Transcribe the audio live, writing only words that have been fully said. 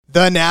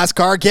The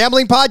NASCAR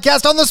Gambling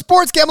Podcast on the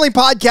Sports Gambling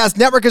Podcast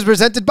Network is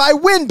presented by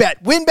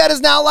WynnBET. WynnBET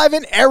is now live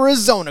in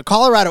Arizona,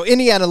 Colorado,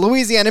 Indiana,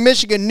 Louisiana,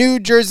 Michigan, New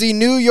Jersey,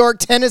 New York,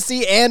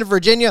 Tennessee, and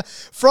Virginia.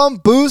 From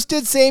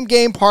boosted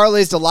same-game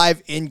parlays to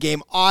live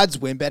in-game odds,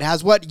 WynnBET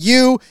has what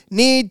you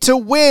need to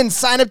win.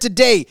 Sign up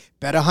today.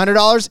 Bet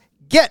 $100,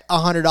 get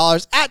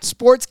 $100 at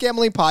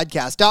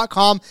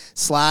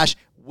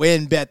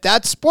sportsgamblingpodcast.com/WynnBET.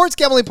 That's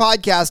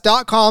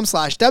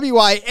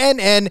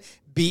sportsgamblingpodcast.com/WYNNBET.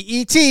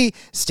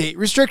 State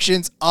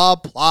restrictions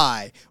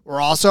apply. We're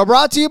also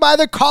brought to you by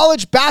the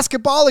College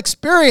Basketball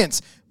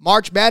Experience.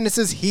 March Madness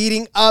is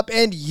heating up,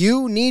 and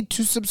you need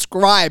to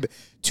subscribe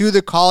to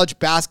the College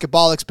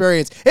Basketball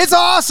Experience. It's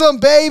awesome,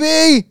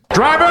 baby!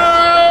 Driver,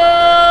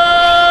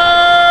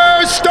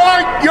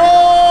 start your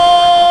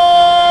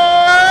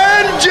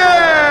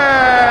engine!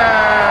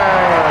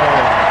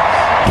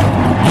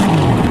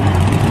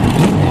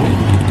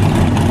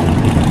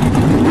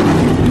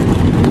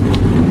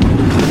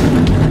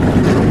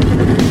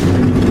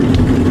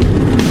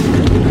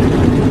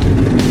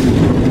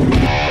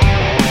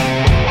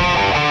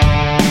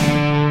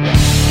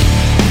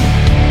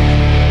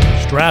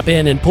 Strap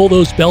in and pull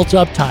those belts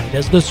up tight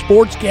as the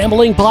Sports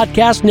Gambling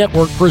Podcast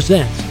Network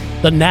presents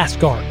the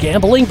NASCAR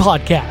Gambling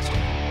Podcast.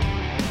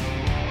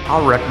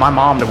 I'll wreck my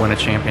mom to win a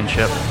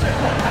championship.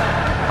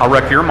 I'll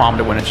wreck your mom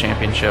to win a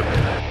championship.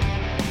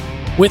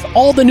 With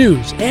all the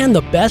news and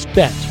the best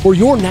bets for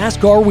your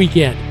NASCAR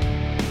weekend.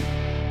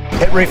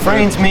 It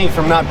refrains me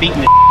from not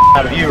beating the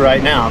out of you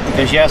right now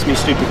because you asked me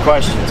stupid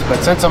questions.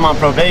 But since I'm on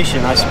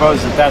probation, I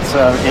suppose that's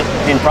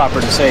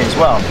improper to say as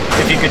well.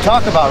 If you could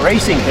talk about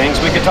racing things,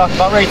 we could talk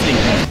about racing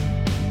things.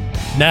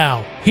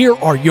 Now, here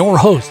are your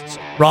hosts,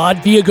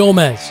 Rod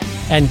Villagomez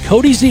and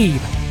Cody Zeeb.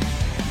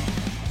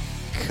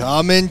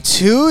 Coming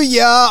to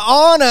ya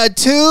on a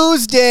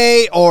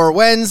Tuesday or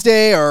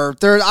Wednesday or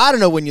Thursday. I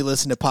don't know when you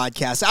listen to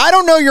podcasts. I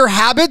don't know your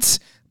habits,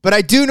 but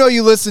I do know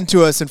you listen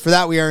to us, and for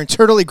that we are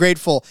eternally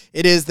grateful.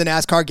 It is the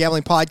NASCAR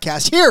Gambling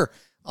Podcast here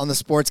on the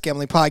Sports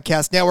Gambling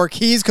Podcast Network.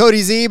 He's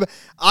Cody Zeeb.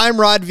 I'm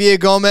Rod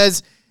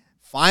Villagomez.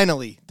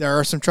 Finally, there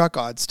are some truck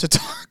odds to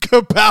talk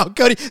about,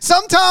 Cody.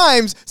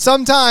 Sometimes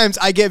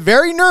I get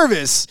very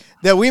nervous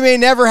that we may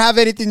never have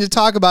anything to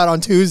talk about on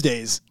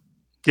Tuesdays.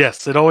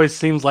 Yes, it always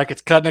seems like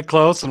it's cutting it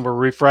close and we're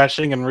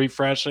refreshing,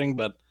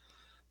 but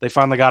they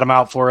finally got them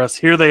out for us.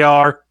 Here they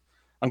are.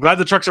 I'm glad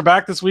the trucks are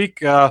back this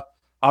week.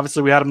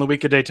 Obviously, we had them the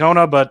week of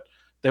Daytona, but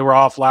they were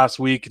off last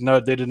week. No,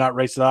 they did not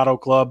race at Auto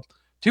Club.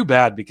 Too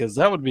bad, because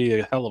that would be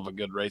a hell of a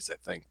good race, I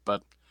think.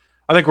 But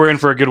I think we're in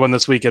for a good one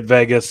this week at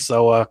Vegas,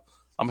 so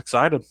I'm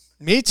excited.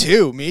 Me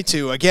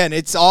too. Again,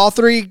 it's all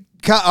three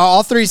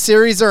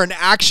series are in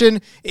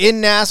action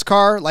in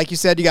NASCAR. Like you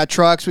said, you got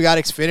trucks, we got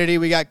Xfinity,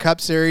 we got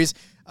Cup Series.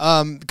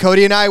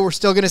 Cody and I were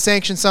still going to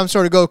sanction some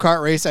sort of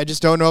go-kart race. I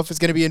just don't know if it's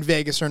going to be in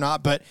Vegas or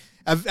not, but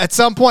at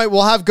some point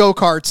we'll have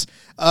go-karts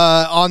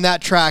on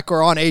that track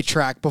or on a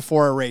track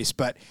before a race.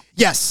 But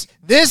yes,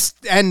 this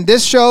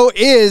show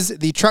is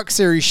the Truck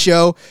Series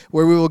show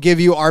where we will give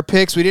you our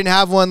picks. We didn't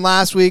have one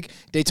last week.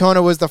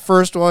 Daytona was the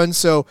first one,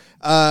 so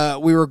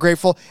we were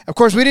grateful. Of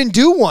course, we didn't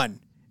do one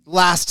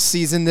last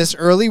season this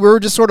early. We were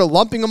just sort of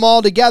lumping them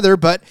all together.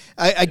 But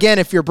again,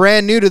 if you're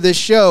brand new to this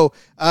show,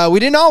 we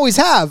didn't always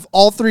have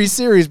all three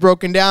series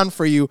broken down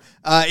for you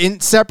in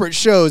separate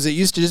shows. It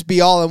used to just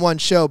be all in one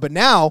show. But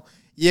now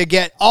you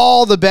get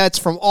all the bets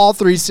from all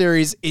three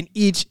series in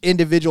each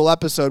individual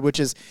episode,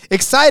 which is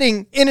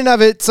exciting in and of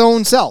its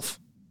own self.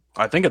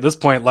 I think at this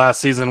point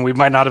last season, we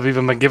might not have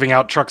even been giving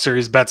out Truck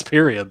Series bets,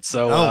 period.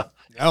 So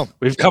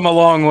we've come a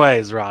long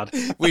ways, Rod.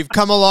 We've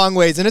come a long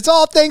ways, and it's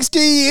all thanks to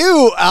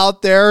you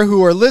out there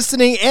who are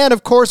listening and,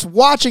 of course,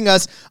 watching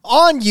us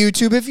on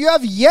YouTube. If you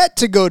have yet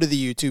to go to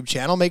the YouTube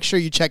channel, make sure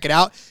you check it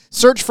out.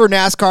 Search for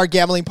NASCAR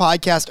Gambling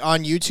Podcast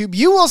on YouTube.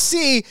 You will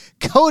see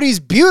Cody's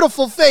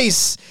beautiful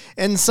face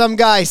and some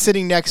guy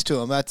sitting next to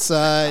him. That's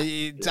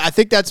I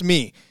think that's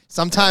me.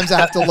 Sometimes I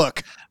have to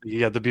look.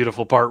 You got the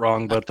beautiful part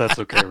wrong, but that's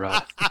okay,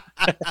 Rod.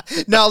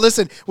 Now,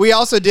 listen, we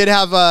also did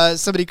have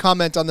somebody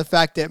comment on the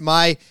fact that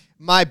my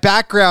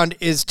background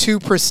is too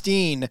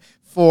pristine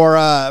for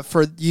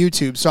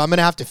YouTube, so I'm going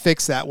to have to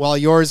fix that, while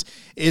yours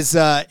is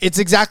it's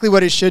exactly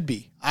what it should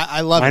be.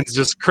 I love it. Mine's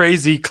just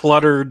crazy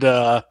cluttered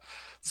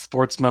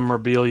sports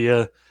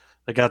memorabilia.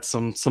 I got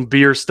some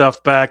beer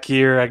stuff back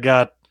here. I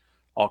got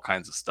all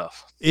kinds of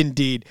stuff.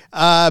 Indeed.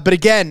 But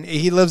again,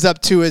 he lives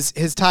up to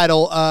his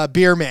title,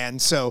 beer man,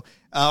 so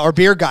or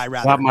beer guy,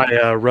 rather. Got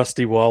my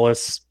Rusty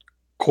Wallace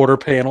quarter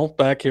panel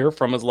back here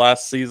from his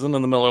last season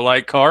in the Miller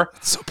Lite car.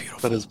 It's so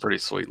beautiful. That is pretty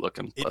sweet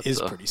looking. It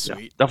is pretty sweet.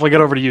 Yeah, definitely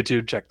get over to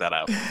YouTube. Check that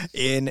out.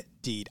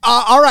 Indeed.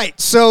 All right.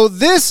 So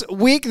this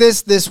week,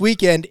 this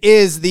weekend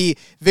is the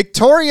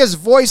Victoria's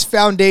Voice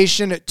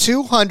Foundation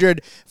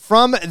 200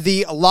 from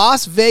the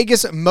Las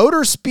Vegas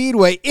Motor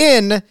Speedway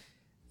in,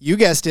 you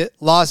guessed it,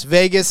 Las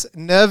Vegas,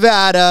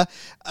 Nevada.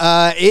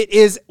 It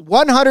is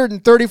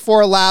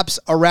 134 laps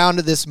around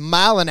this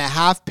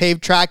 1.5-mile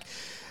paved track.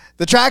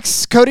 The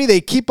tracks, Cody, they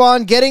keep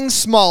on getting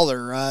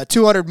smaller.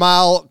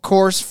 200-mile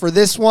course for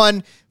this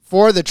one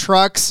for the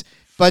trucks.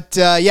 But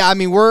yeah, I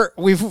mean,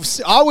 we've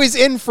always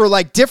in for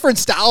like different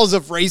styles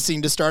of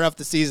racing to start off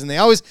the season. They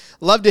always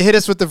love to hit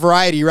us with the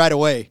variety right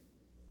away.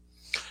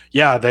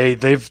 Yeah,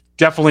 they've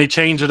definitely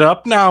changed it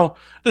up. Now,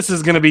 this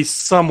is going to be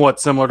somewhat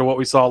similar to what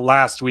we saw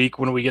last week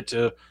when we get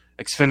to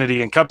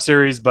Xfinity and Cup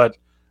Series, but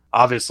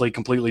obviously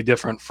completely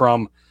different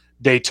from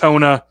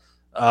Daytona.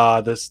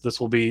 This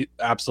will be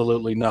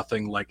absolutely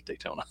nothing like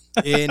Daytona.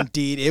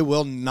 Indeed, it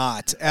will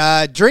not.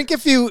 Drink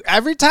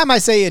every time I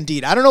say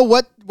indeed. I don't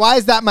know why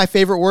is that my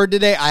favorite word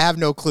today? I have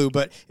no clue,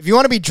 but if you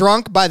want to be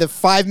drunk by the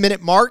 5-minute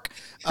mark,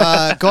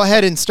 go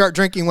ahead and start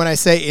drinking when I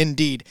say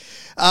indeed.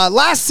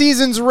 Last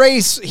season's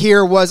race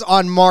here was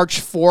on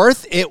March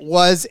 4th. It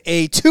was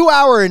a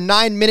 2-hour and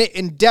 9-minute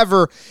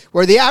endeavor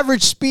where the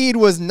average speed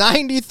was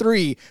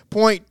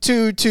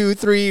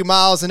 93.223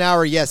 miles an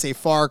hour. Yes, a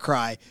far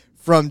cry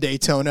from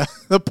Daytona.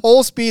 The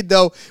pole speed,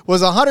 though,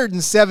 was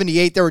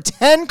 178. There were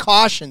 10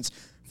 cautions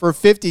for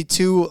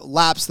 52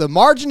 laps. The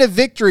margin of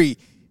victory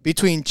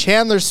between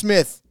Chandler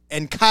Smith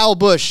and Kyle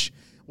Busch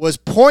was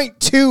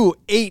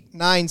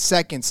 0.289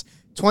 seconds.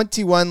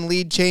 21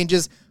 lead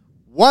changes,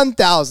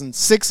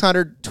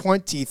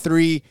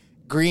 1,623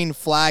 green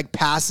flag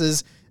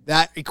passes.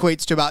 That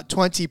equates to about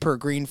 20 per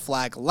green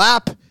flag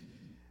lap.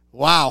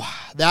 Wow,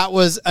 that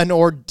was an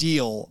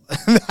ordeal,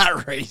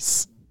 that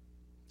race.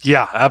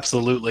 Yeah,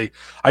 absolutely.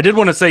 I did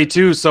want to say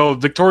too, so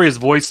Victoria's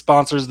Voice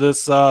sponsors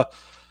this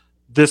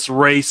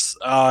race.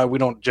 We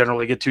don't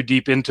generally get too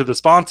deep into the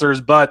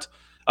sponsors, but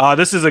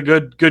this is a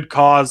good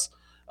cause.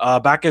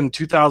 Back in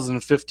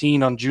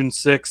 2015 on June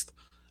 6th,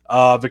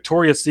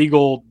 Victoria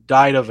Siegel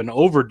died of an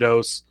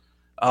overdose.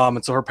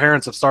 And so her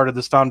parents have started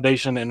this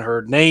foundation in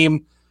her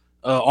name.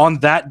 On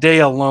that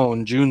day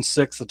alone, June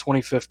 6th of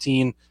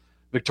 2015,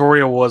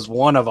 Victoria was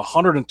one of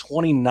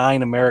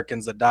 129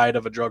 Americans that died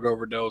of a drug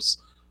overdose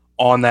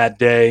on that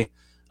day.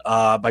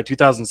 By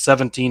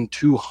 2017,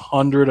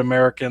 200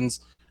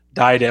 Americans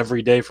died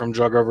every day from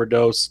drug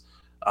overdose.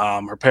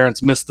 Her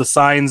parents missed the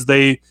signs,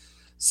 they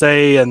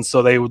say, and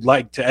so they would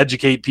like to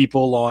educate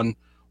people on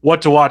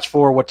what to watch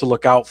for, what to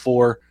look out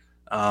for,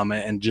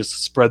 and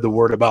just spread the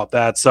word about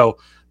that. So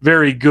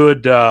very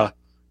good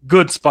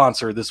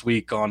sponsor this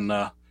week on,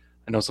 I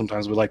know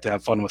sometimes we like to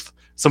have fun with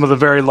some of the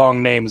very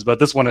long names, but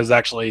this one is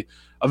actually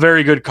a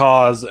very good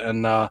cause,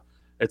 and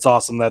it's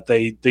awesome that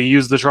they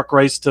use the truck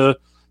race to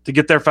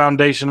get their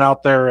foundation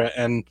out there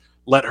and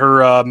let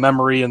her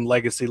memory and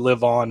legacy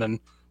live on, and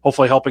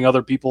hopefully helping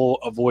other people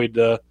avoid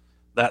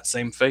that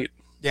same fate.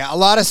 Yeah, a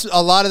lot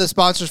of the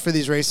sponsors for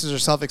these races are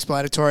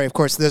self-explanatory. Of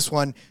course, this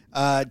one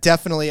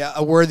definitely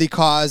a worthy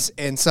cause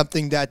and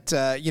something that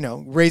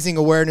raising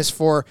awareness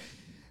for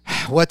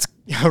what's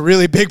a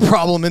really big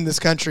problem in this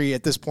country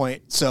at this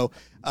point. So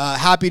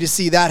happy to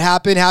see that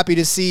happen. Happy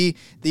to see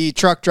the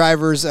truck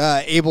drivers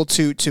able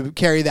to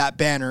carry that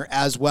banner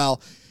as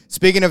well.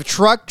 Speaking of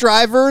truck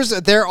drivers,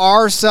 there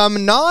are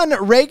some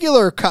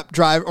non-regular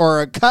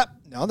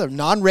they're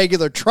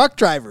non-regular truck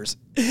drivers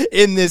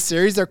in this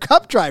series. They're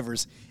Cup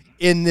drivers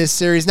in this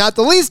series, not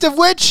the least of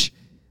which,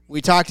 we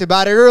talked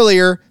about it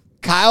earlier,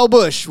 Kyle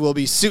Busch will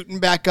be suiting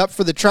back up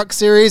for the Truck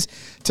Series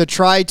to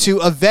try to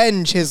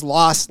avenge his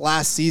loss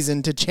last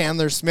season to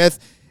Chandler Smith.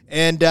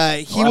 And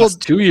he will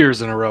 2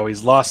 years in a row.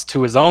 He's lost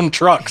to his own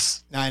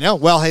trucks. I know.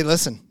 Well, hey,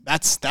 listen,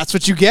 that's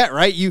what you get,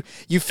 right? You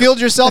field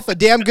yourself a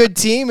damn good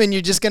team, and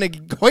you're just going to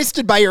get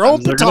hoisted by your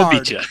own petard. They're going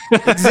to beat you.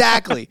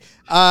 Exactly.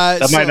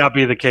 That might not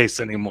be the case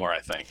anymore, I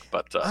think.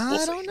 But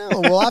I don't know.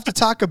 We'll have to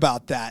talk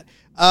about that.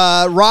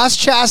 Ross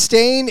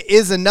Chastain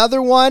is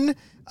another one.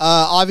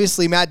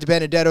 Obviously, Matt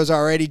DiBenedetto's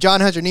already. John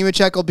Hunter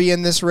Nemechek will be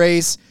in this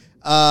race.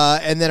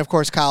 And then, of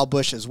course, Kyle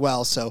Busch as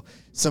well. So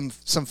some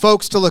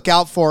folks to look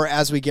out for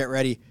as we get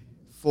ready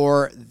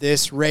for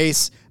this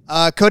race.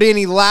 Cody,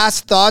 any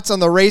last thoughts on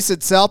the race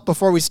itself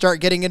before we start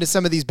getting into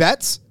some of these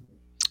bets?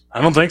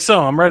 I don't think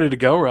so. I'm ready to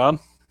go, Rod.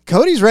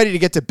 Cody's ready to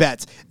get to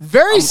bets.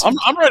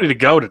 I'm ready to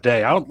go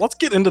today. Let's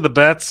get into the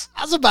bets.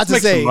 I was about to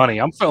make say some money.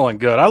 I'm feeling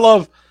good. I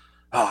love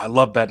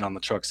betting on the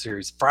Truck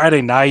Series.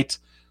 Friday night,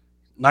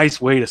 nice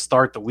way to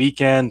start the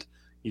weekend.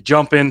 You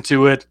jump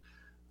into it.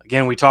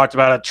 Again, we talked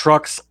about it.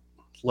 Trucks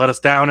let us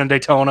down in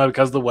Daytona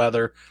because of the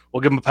weather.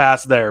 We'll give them a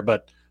pass there,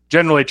 but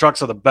generally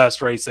trucks are the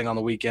best racing on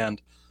the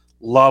weekend.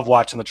 Love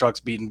watching the trucks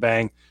beat and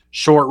bang.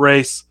 Short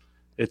race.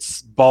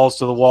 It's balls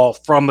to the wall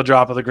from the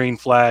drop of the green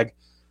flag.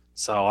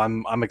 So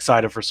I'm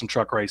excited for some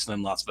truck racing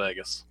in Las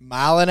Vegas.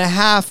 1.5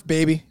 miles,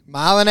 baby. 1.5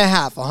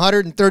 miles.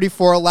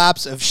 134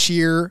 laps of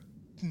sheer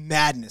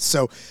madness.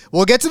 So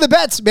we'll get to the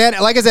bets, man.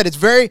 Like I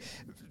said,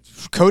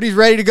 Cody's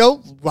ready to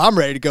go. Well, I'm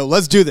ready to go.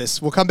 Let's do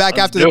this. We'll come back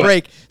after the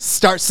break,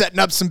 start setting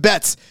up some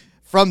bets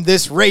from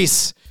this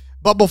race.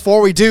 But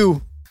before we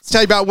do, let's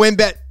tell you about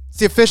WynnBET. It's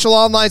the official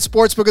online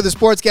sportsbook of the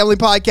Sports Gambling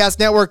Podcast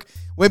Network.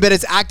 WynnBET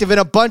is active in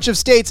a bunch of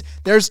states.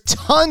 There's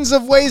tons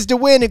of ways to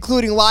win,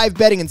 including live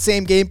betting and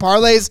same-game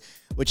parlays,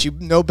 which you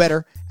know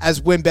better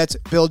as WynnBET's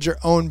Build Your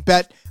Own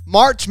Bet.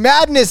 March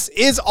Madness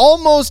is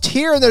almost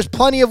here, and there's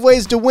plenty of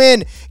ways to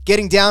win.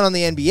 Getting down on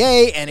the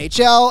NBA,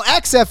 NHL,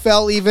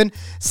 XFL even.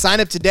 Sign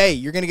up today.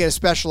 You're going to get a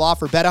special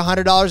offer. Bet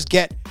 $100,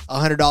 get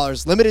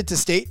 $100, limited to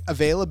state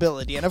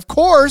availability. And of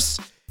course,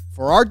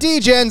 for our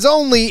DGens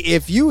only,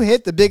 if you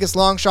hit the biggest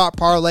long shot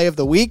parlay of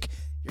the week,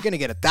 you're going to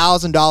get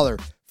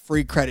 $1,000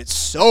 free credit.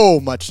 So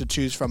much to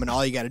choose from, and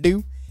all you got to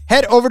do,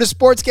 head over to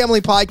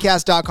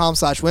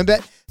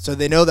sportsgamblingpodcast.com/winbet so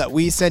they know that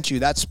we sent you.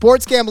 That's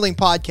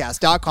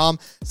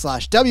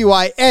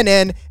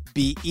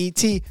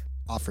sportsgamblingpodcast.com/WINNBET.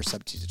 Offer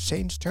subject to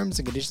change. Terms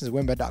and conditions at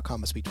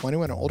winbet.com. Must be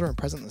 21 or older and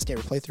present in the state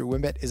where playthrough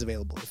WinBet is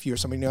available. If you or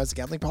somebody who has a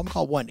gambling problem,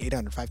 call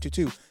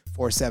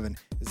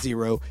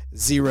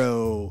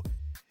 1-800-522-4700.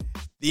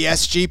 The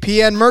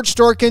SGPN merch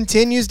store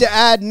continues to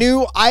add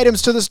new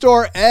items to the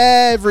store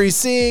every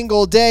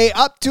single day,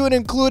 up to and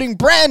including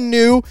brand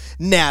new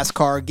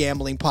NASCAR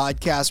Gambling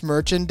Podcast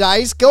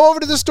merchandise. Go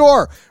over to the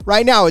store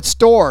right now. It's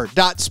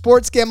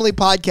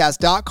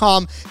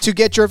store.sportsgamblingpodcast.com to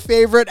get your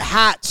favorite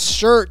hats,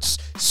 shirts,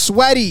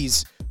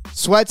 sweats,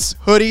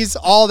 hoodies,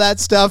 all that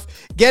stuff.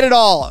 Get it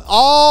all.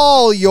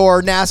 All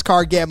your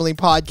NASCAR Gambling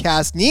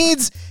Podcast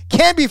needs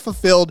can be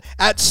fulfilled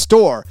at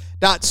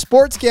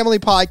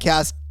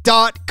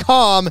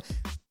store.sportsgamblingpodcast.com.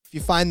 If you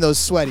find those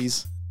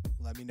sweaties,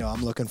 let me know.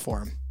 I'm looking for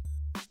them.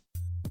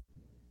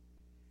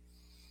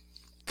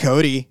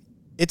 Cody,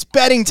 it's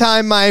betting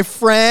time, my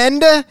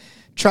friend.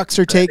 Trucks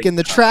are taking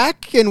the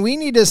track, and we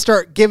need to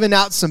start giving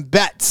out some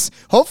bets.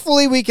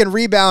 Hopefully, we can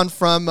rebound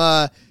from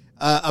a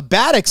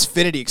bad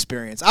Xfinity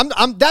experience.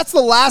 That's the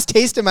last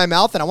taste in my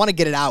mouth, and I want to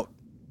get it out.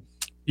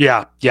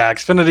 Yeah,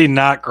 Xfinity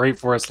not great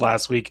for us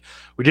last week.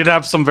 We did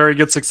have some very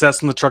good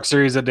success in the Truck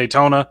Series at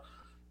Daytona.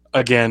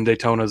 Again,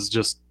 Daytona's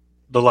just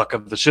the luck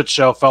of the shit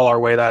show. Fell our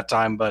way that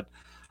time, but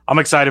I'm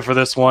excited for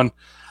this one.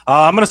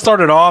 I'm going to start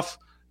it off.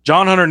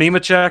 John Hunter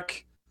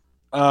Nemechek,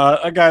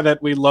 a guy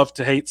that we love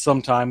to hate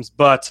sometimes,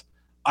 but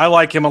I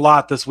like him a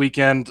lot this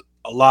weekend.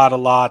 A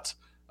lot.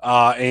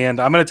 And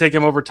I'm going to take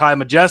him over Ty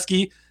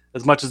Majeski,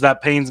 as much as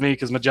that pains me,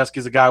 because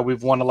Majeski's a guy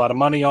we've won a lot of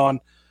money on.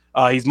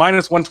 He's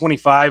minus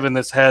 125 in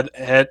this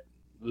head-to-head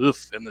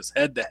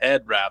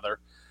rather.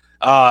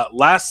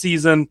 Last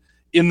season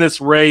in this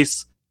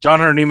race, John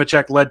Hunter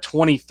Nemechek led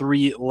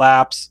 23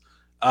 laps,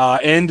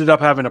 ended up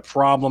having a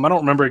problem. I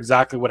don't remember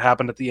exactly what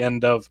happened at the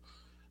end of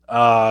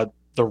the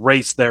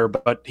race there,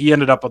 but he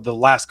ended up with the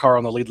last car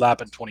on the lead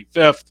lap in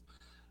 25th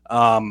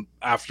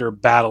after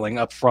battling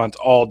up front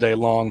all day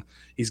long.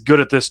 He's good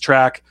at this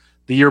track.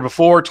 The year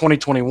before,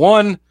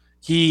 2021,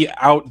 he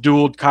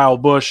outdueled Kyle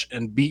Busch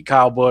and beat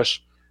Kyle Busch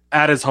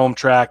at his home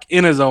track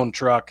in his own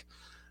truck.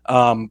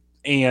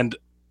 And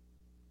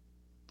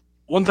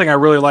one thing I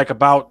really like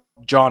about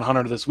John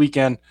Hunter this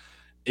weekend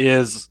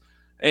is,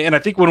 and I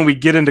think when we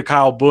get into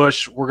Kyle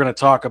Busch, we're going to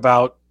talk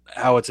about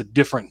how it's a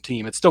different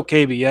team. It's still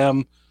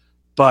KBM,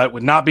 but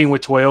with not being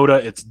with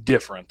Toyota, it's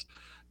different.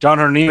 John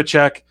Hunter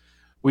Nemechek,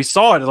 we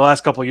saw it in the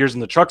last couple of years in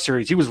the Truck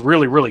Series. He was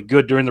really, really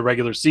good during the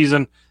regular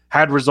season,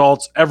 had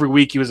results. Every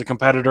week he was a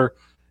competitor.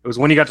 It was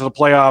when he got to the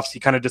playoffs, he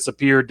kind of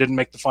disappeared, didn't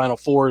make the Final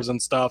Fours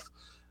and stuff.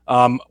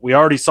 We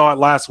already saw it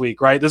last week,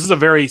 right? This is a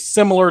very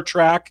similar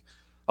track,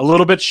 a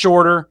little bit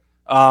shorter.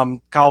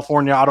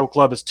 California Auto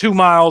Club is 2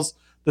 miles.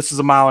 This is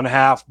 1.5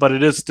 miles, but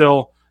it is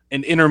still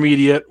an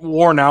intermediate,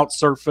 worn-out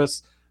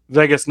surface.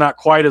 Vegas not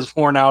quite as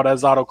worn out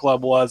as Auto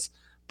Club was,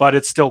 but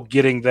it's still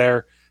getting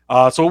there.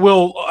 So it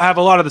will have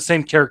a lot of the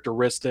same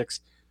characteristics.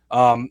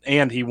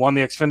 And he won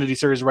the Xfinity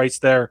Series race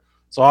there,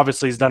 so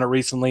obviously he's done it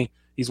recently.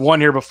 He's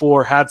won here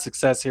before, had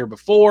success here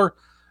before.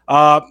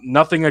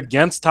 Nothing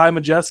against Ty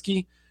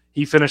Majeski.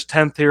 He finished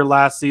 10th here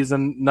last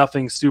season.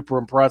 Nothing super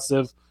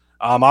impressive.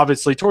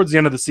 Obviously, towards the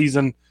end of the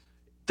season,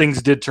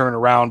 things did turn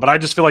around. But I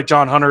just feel like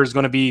John Hunter is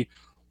going to be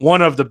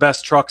one of the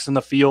best trucks in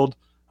the field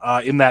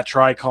in that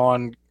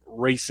Tricon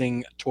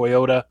Racing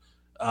Toyota.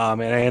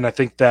 And I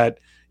think that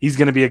he's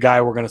going to be a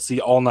guy we're going to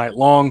see all night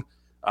long.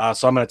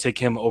 So I'm going to take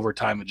him over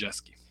Ty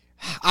Majeski.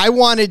 I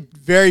wanted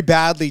very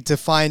badly to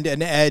find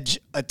an edge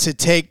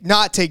to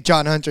not take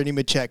John Hunter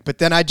Nemechek, but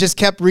then I just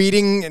kept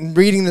reading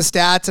the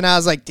stats, and I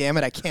was like, damn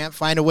it, I can't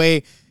find a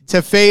way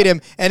to fade him.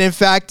 And in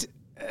fact,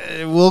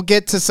 we'll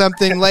get to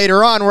something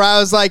later on where I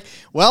was like,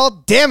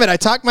 well, damn it, I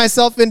talked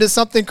myself into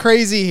something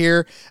crazy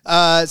here.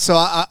 So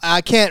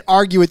I can't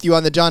argue with you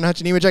on the John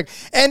Hunter Nemechek.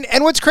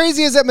 And what's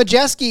crazy is that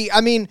Majeski,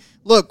 I mean,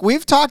 look,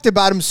 we've talked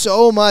about him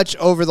so much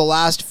over the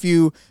last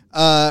few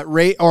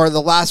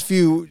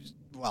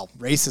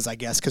races, I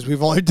guess, because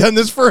we've only done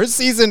this for a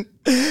season.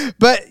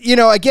 But,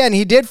 again,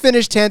 he did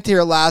finish 10th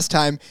here last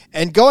time.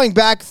 And going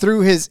back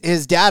through his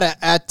data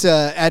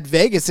at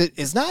Vegas,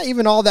 it's not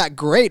even all that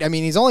great. I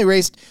mean, he's only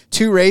raced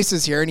 2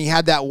 races here, and he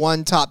had that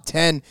one top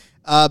 10.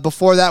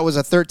 Before that was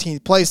a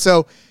 13th place.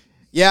 So,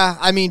 yeah,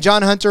 I mean,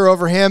 John Hunter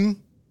over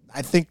him,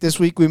 I think this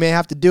week we may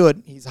have to do it.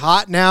 He's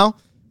hot now,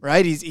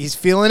 right? He's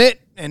feeling it,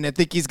 and I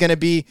think he's going to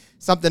be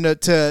something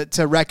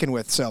to reckon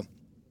with, so.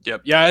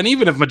 Yep. Yeah, and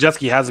even if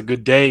Majeski has a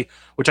good day,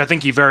 which I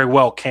think he very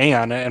well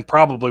can and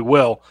probably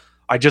will,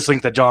 I just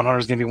think that John Hunter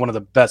is going to be one of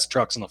the best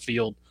trucks in the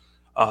field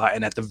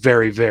and at the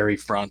very, very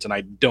front, and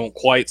I don't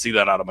quite see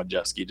that out of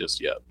Majeski just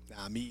yet.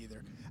 Nah, me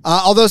either.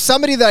 Although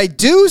somebody that I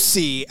do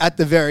see at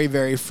the very,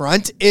 very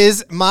front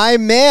is my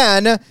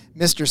man,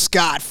 Mr.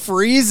 Scott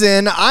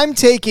Friesen. I'm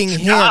taking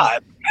him.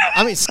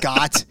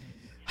 Scott.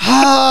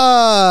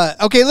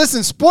 Okay,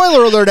 listen,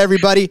 spoiler alert,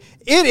 everybody.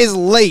 It is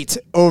late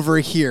over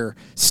here.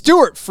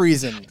 Stuart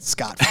Friesen,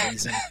 Scott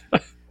Friesen.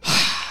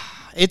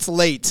 It's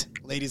late,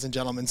 ladies and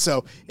gentlemen.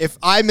 So if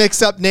I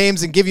mix up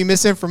names and give you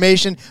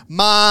misinformation,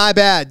 my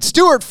bad.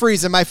 Stuart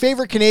Friesen, my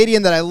favorite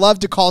Canadian that I love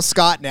to call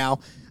Scott now,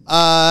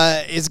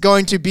 is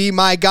going to be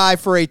my guy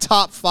for a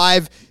top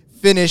 5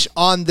 finish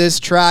on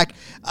this track.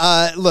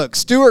 Look,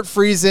 Stuart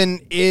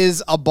Friesen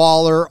is a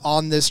baller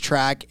on this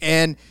track,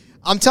 and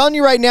I'm telling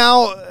you right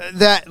now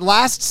that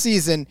last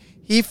season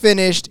he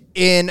finished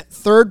in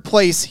 3rd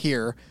place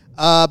here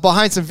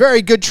behind some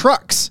very good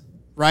trucks,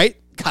 right?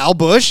 Kyle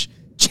Busch,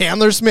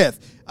 Chandler Smith.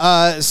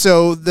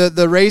 So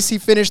the race he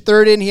finished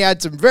 3rd in, he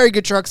had some very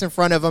good trucks in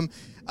front of him.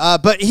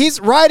 But he's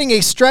riding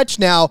a stretch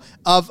now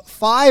of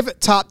 5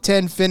 top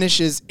 10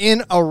 finishes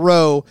in a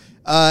row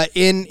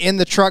in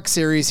the truck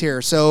series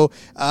here. So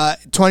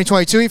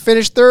 2022 he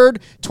finished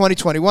 3rd,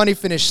 2021 he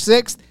finished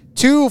 6th,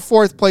 2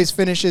 4th place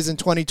finishes in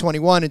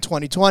 2021 and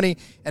 2020,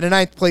 and a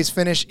 9th place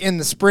finish in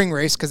the spring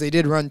race because they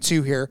did run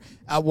 2 here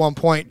at one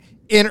point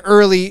in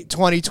early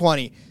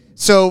 2020.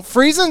 So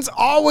Friesen's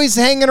always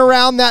hanging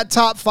around that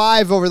top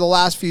 5 over the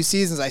last few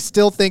seasons. I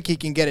still think he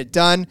can get it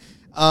done.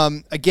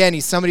 Again,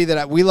 he's somebody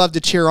that we love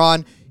to cheer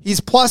on. He's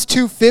plus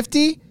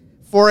 250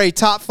 for a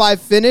top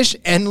 5 finish.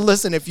 And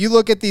listen, if you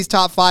look at these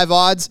top 5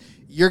 odds,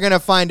 you're going to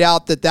find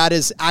out that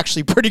is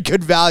actually pretty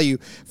good value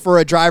for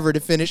a driver to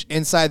finish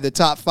inside the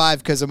top 5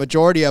 because a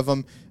majority of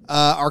them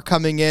are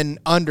coming in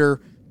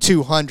under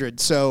 200,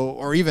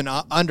 or even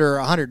under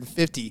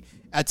 150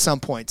 at some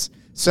points.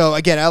 So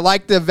again, I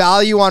like the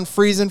value on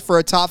Friesen for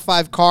a top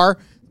 5 car.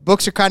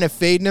 Books are kind of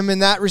fading him in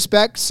that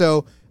respect,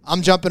 so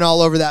I'm jumping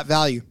all over that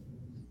value.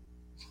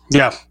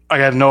 Yeah, I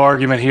have no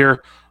argument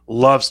here.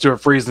 Love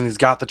Stuart Friesen. He's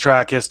got the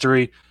track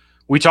history.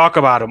 We talk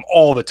about him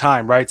all the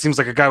time, right? Seems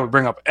like a guy we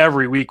bring up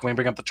every week when we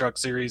bring up the truck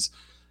series.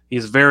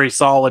 He's very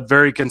solid,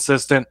 very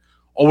consistent,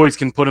 always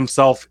can put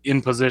himself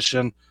in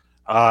position.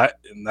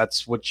 And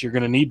that's what you're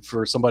going to need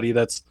for somebody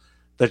that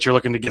you're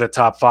looking to get a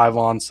top 5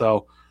 on.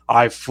 So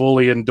I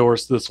fully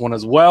endorse this one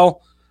as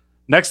well.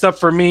 Next up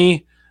for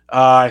me,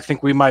 I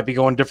think we might be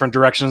going different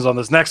directions on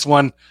this next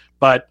one,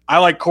 but I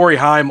like Corey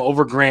Heim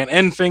over Grant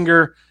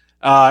Enfinger.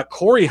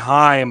 Corey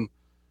Heim,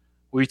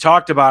 we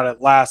talked about it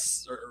I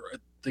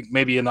think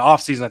maybe in the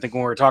offseason, I think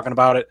when we were talking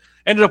about it,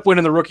 ended up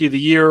winning the Rookie of the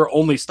Year,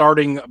 only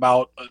starting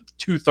about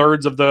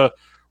 2/3 of the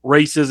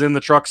races in the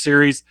truck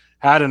series,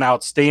 had an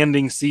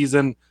outstanding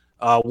season,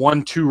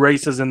 won 2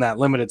 races in that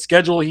limited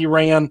schedule he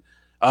ran.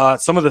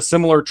 Some of the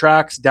similar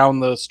tracks down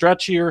the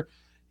stretch here,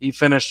 he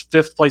finished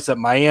 5th place at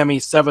Miami,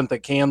 7th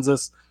at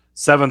Kansas,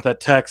 7th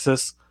at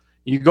Texas.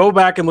 You go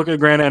back and look at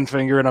Grant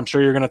Enfinger, and I'm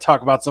sure you're going to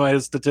talk about some of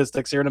his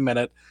statistics here in a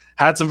minute.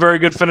 Had some very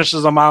good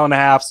finishes on 1.5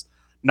 miles.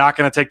 Not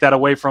going to take that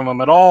away from him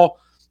at all.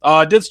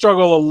 Did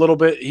struggle a little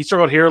bit. He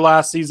struggled here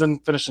last season,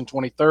 finished in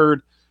 23rd,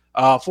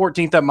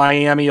 14th at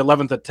Miami,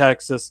 11th at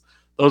Texas.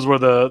 Those were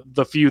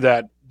the few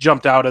that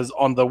jumped out as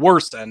on the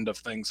worst end of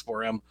things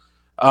for him.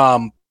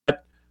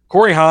 But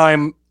Corey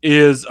Heim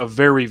is a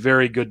very,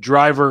 very good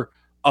driver,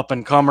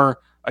 up-and-comer.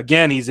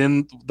 Again, he's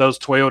in those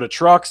Toyota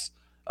trucks.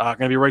 Going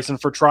to be racing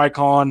for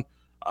Tricon.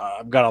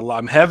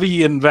 I'm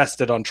heavy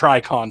invested on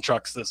Tricon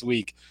trucks this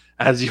week,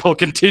 as you'll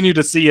continue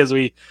to see as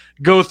we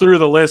go through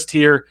the list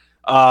here.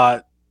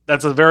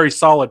 That's a very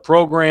solid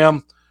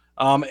program.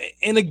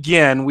 And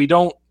again, we've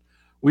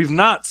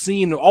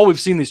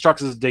seen these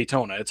trucks is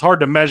Daytona. It's hard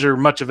to measure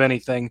much of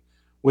anything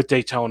with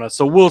Daytona,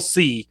 so we'll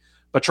see.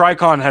 But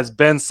Tricon has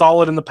been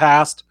solid in the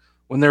past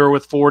when they were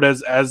with Ford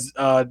as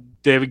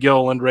David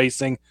Gilliland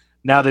Racing.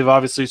 Now they've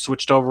obviously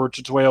switched over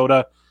to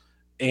Toyota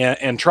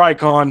and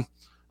Tricon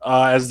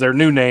as their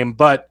new name.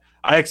 But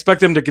I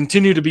expect them to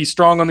continue to be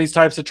strong on these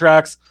types of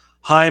tracks.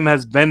 Heim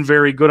has been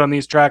very good on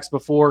these tracks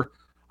before.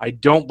 I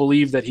don't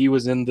believe that he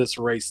was in this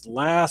race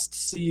last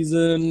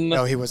season.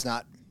 No, he was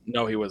not.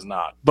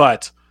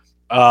 But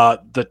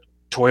the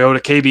Toyota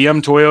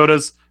KBM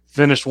Toyotas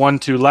finished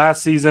 1-2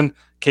 last season.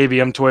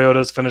 KBM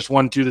Toyotas finished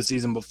 1-2 the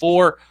season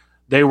before.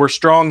 They were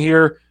strong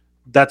here.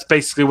 That's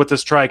basically what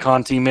this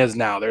Tricon team is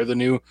now. They're the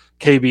new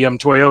KBM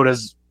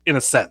Toyotas in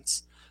a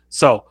sense.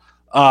 So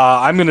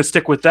I'm going to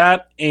stick with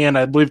that, and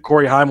I believe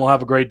Corey Heim will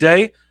have a great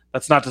day.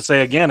 That's not to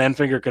say, again,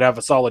 Enfinger could have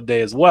a solid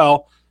day as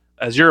well,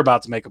 as you're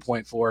about to make a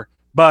point for.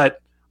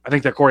 But I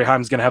think that Corey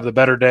Heim's going to have the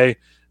better day,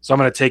 so I'm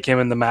going to take him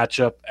in the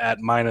matchup at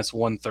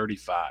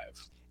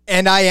 -135.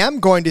 And I am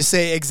going to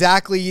say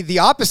exactly the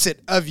opposite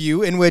of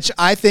you, in which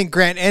I think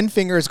Grant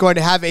Enfinger is going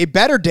to have a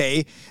better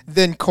day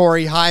than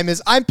Corey Heim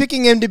is. I'm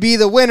picking him to be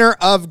the winner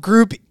of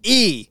Group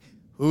E.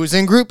 Who's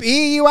in Group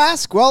E, you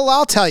ask? Well,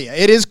 I'll tell you.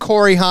 It is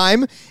Corey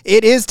Heim,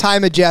 it is Ty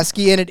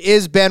Majeski, and it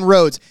is Ben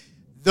Rhodes.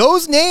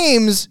 Those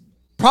names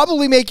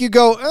probably make you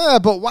go,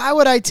 but why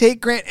would I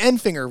take Grant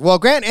Enfinger? Well,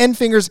 Grant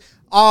Enfinger's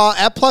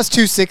at plus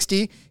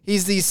 260.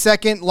 He's the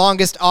second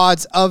longest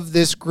odds of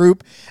this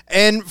group.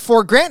 And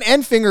for Grant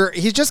Enfinger,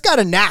 he's just got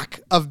a knack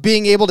of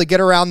being able to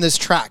get around this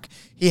track.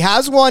 He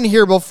has won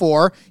here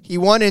before. He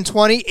won in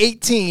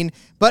 2018,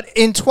 but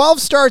in 12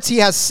 starts, he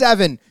has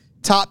 7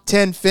 top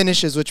 10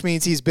 finishes, which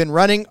means he's been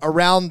running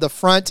around the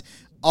front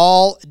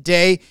all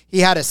day. He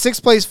had a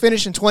 6th place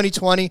finish in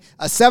 2020,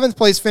 a 7th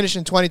place finish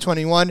in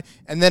 2021,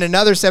 and then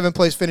another 7th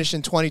place finish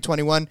in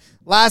 2021.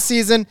 Last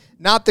season,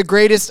 not the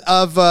greatest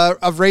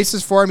of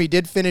races for him. He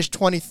did finish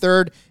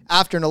 23rd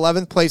after an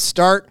 11th place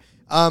start.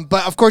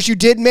 But of course, you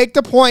did make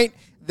the point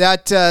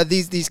that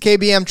these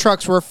KBM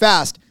trucks were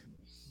fast,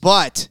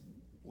 but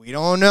we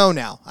don't know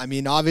now. I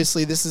mean,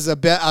 obviously, this is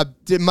a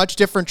much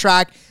different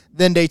track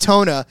than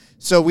Daytona,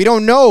 so we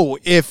don't know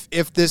if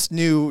this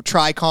new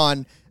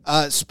Tricon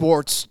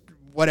sports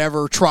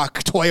whatever truck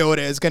Toyota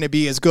is going to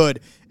be as good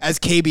as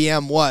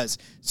KBM was.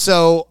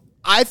 So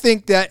I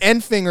think that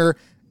Enfinger,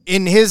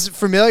 in his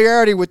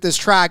familiarity with this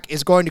track,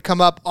 is going to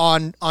come up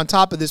on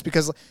top of this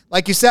because,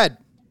 like you said,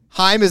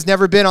 Heim has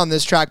never been on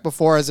this track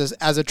before as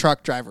a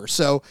truck driver.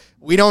 So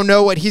we don't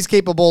know what he's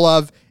capable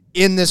of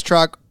in this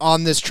truck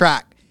on this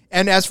track.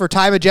 And as for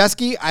Ty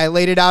Majeski, I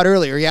laid it out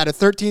earlier. He had a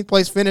 13th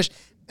place finish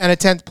and a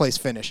 10th place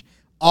finish.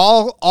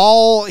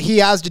 All he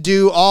has to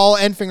do, all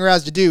Enfinger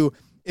has to do,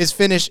 is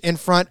finish in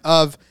front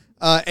of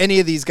any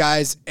of these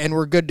guys, and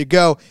we're good to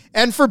go.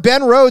 And for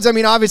Ben Rhodes, I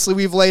mean, obviously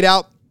we've laid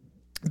out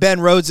Ben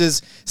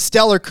Rhodes'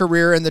 stellar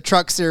career in the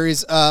Truck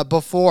Series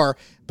before,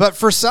 but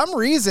for some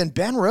reason,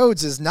 Ben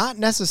Rhodes is not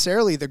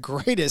necessarily the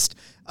greatest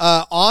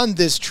on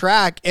this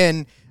track,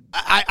 and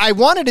I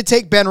wanted to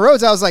take Ben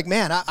Rhodes. I was like,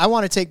 man, I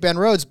want to take Ben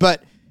Rhodes,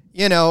 but,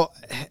 you know,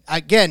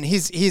 again,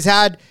 he's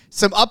had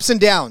some ups and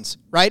downs,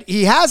 right?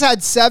 He has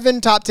had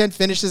 7 top 10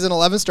 finishes in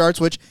 11 starts,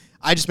 which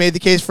I just made the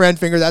case for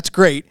Enfinger. That's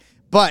great.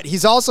 But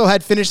he's also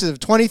had finishes of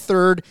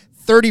 23rd,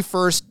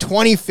 31st,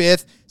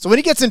 25th. So when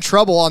he gets in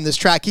trouble on this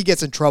track, he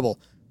gets in trouble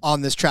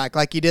on this track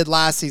like he did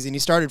last season. He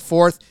started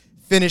 4th,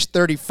 finished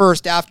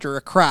 31st after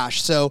a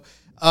crash. So,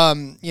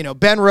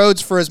 Ben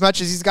Rhodes, for as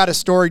much as he's got a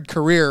storied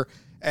career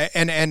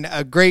and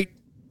a great,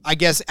 I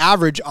guess,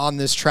 average on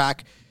this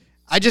track,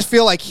 I just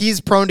feel like he's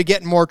prone to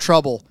getting more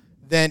trouble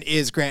than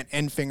is Grant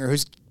Enfinger,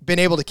 who's been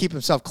able to keep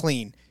himself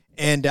clean.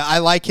 And I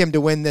like him to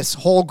win this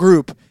whole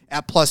group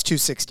at plus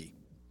 260.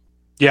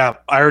 Yeah,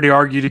 I already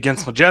argued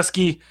against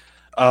Majeski.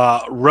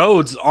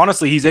 Rhodes,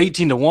 honestly, he's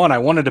 18-1. I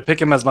wanted to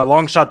pick him as my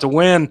long shot to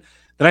win.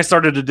 Then I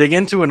started to dig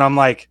into it, and I'm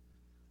like,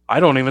 I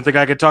don't even think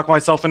I could talk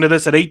myself into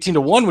this at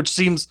 18-1, which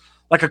seems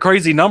like a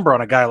crazy number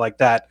on a guy like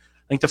that.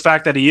 I think the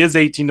fact that he is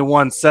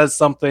 18-1 says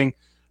something.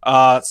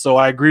 So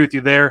I agree with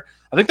you there.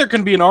 I think there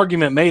can be an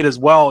argument made as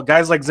well.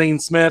 Guys like Zane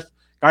Smith,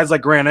 guys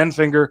like Grant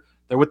Enfinger,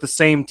 they're with the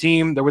same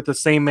team. They're with the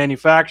same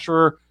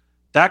manufacturer.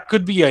 That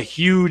could be a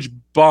huge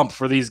bump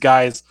for these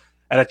guys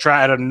at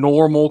a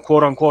normal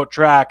quote-unquote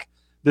track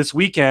this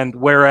weekend,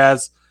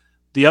 whereas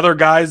the other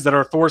guys that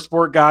are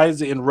ThorSport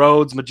guys in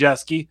Rhodes,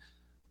 Majeski,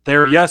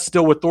 they're, yes,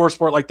 still with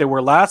ThorSport like they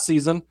were last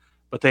season,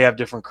 but they have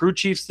different crew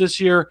chiefs this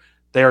year.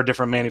 They are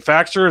different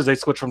manufacturers. They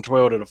switch from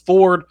Toyota to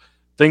Ford.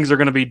 Things are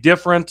going to be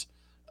different.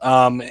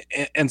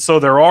 And so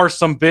there are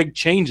some big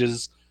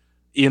changes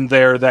in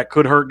there that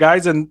could hurt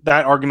guys, and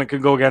that argument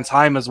could go against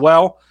Heim as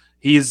well.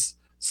 He's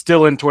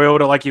still in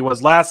Toyota like he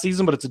was last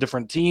season, but it's a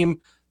different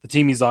team. The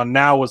team he's on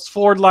now was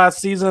Ford last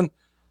season.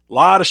 A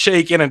lot of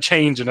shaking and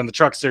changing in the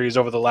Truck Series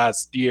over the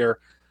last year.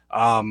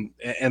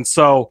 And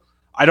so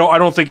I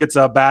don't think it's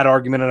a bad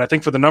argument, and I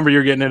think for the number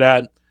you're getting it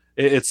at,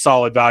 it's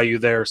solid value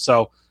there.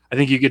 So I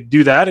think you could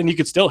do that, and you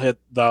could still hit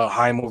the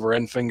Heim over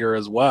Enfinger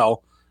as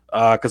well,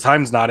 because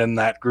Heim's not in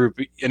that group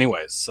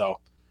anyways. So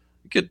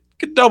you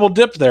could double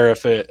dip there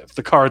if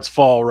the cards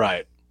fall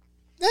right.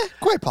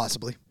 Quite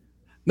possibly.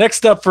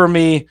 Next up for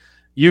me,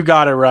 you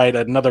got it right.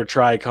 Another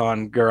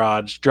Tricon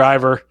Garage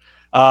driver,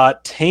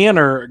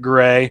 Tanner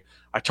Gray.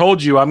 I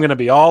told you I'm going to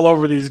be all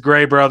over these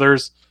Gray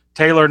brothers.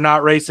 Taylor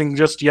not racing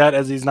just yet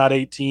as he's not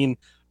 18,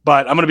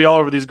 but I'm going to be all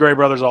over these Gray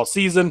brothers all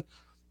season.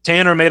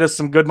 Tanner made us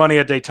some good money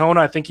at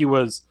Daytona. I think he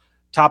was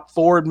top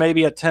Ford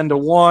maybe at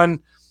 10-1.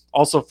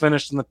 Also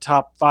finished in the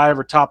top 5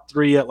 or top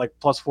 3 at like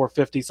plus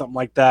 450, something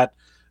like that,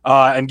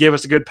 and gave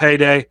us a good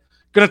payday.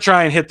 Going to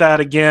try and hit that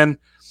again.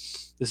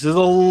 This is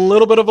a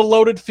little bit of a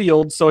loaded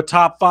field, so a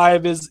top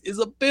 5 is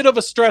a bit of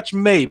a stretch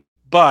maybe,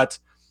 but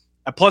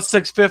at plus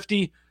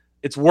 650,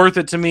 it's worth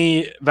it to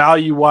me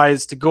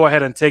value-wise to go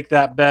ahead and take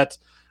that bet.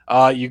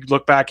 You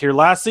look back here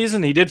last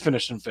season, he did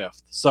finish in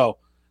 5th. So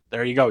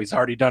there you go. He's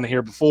already done it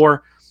here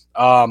before.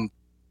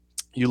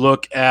 You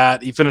look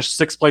at, he finished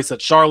 6th place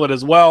at Charlotte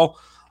as well.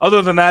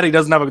 Other than that, he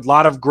doesn't have a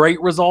lot of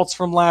great results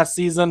from last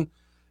season.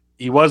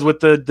 He was with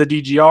the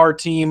DGR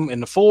team in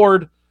the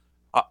Ford.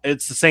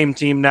 It's the same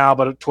team now,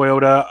 but at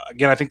Toyota,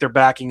 again, I think their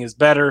backing is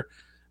better.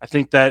 I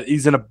think that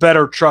he's in a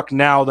better truck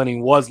now than he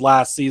was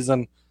last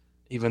season,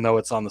 even though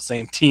it's on the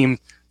same team,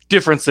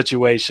 different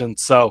situation.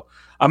 So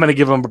I'm going to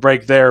give him a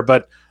break there,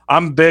 but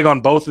I'm big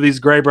on both of these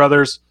Gray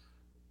brothers.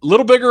 A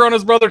little bigger on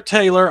his brother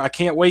Taylor. I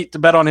can't wait to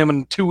bet on him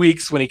in 2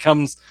 weeks when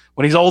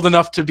he's old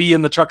enough to be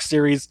in the Truck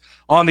Series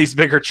on these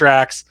bigger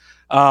tracks.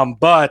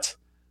 But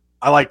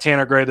I like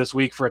Tanner Gray this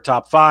week for a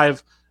top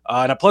 5.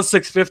 And at plus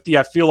 650,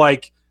 I feel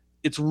like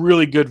it's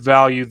really good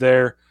value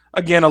there.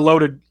 Again, a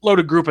loaded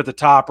group at the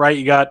top, right?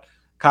 You got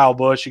Kyle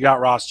Busch, you got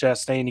Ross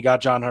Chastain, you got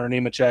John Hunter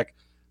Nemechek.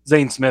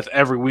 Zane Smith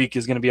every week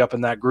is going to be up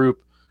in that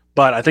group.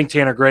 But I think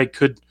Tanner Gray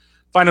could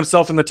find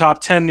himself in the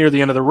top 10 near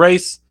the end of the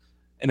race.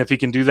 And if he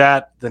can do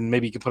that, then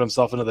maybe he can put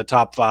himself into the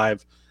top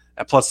 5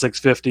 at plus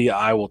 650.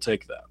 I will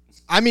take that.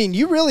 I mean,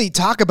 you really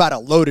talk about a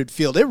loaded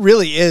field. It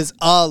really is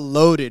a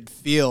loaded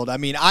field. I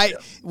mean,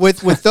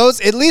 with those,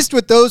 at least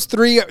with those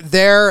 3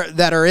 there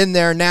that are in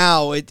there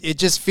now, it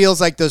just feels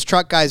like those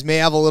truck guys may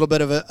have a little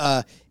bit of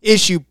a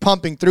issue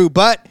pumping through.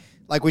 But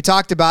like we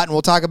talked about, and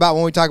we'll talk about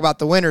when we talk about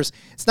the winners,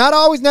 it's not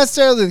always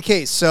necessarily the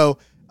case. So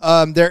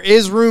there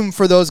is room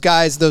for those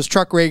guys, those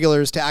truck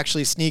regulars, to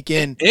actually sneak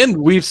in. And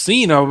we've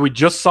seen, we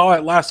just saw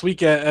it last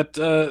week at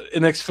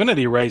an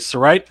Xfinity race,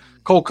 right?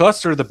 Cole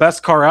Custer, the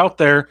best car out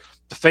there,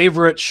 the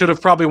favorite, should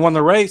have probably won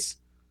the race.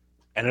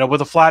 Ended up with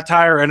a flat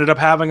tire, ended up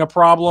having a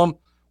problem.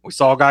 We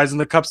saw guys in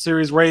the Cup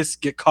Series race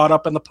get caught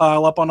up in the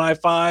pile up on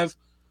I-5.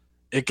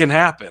 It can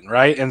happen,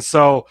 right? And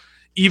so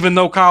even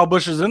though Kyle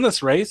Busch is in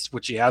this race,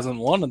 which he hasn't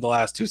won in the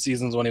last 2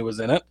 seasons when he was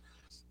in it,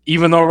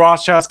 even though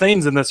Ross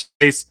Chastain's in this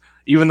race,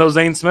 even though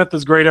Zane Smith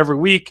is great every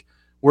week,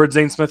 where'd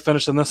Zane Smith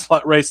finish in this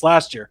race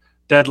last year?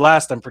 Dead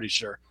last, I'm pretty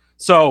sure.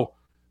 So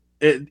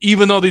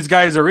even though these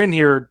guys are in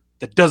here,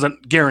 that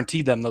doesn't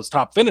guarantee them those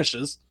top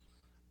finishes,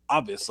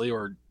 obviously,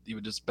 or you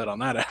would just bet on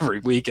that every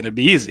week and it'd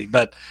be easy.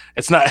 But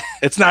it's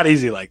not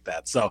easy like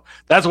that. So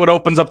that's what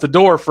opens up the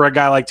door for a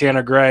guy like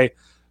Tanner Gray,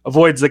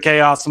 avoids the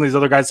chaos. Some of these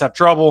other guys have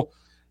trouble.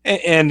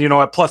 And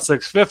at plus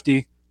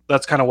 650,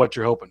 that's kind of what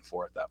you're hoping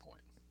for at that point.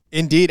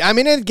 Indeed. I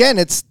mean, again,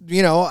 it's,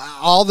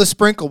 all the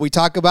sprinkle we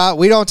talk about.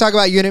 We don't talk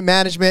about unit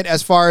management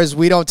as far as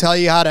we don't tell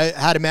you how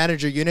to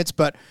manage your units,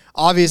 but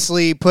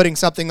obviously putting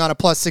something on a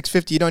plus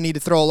 650, you don't need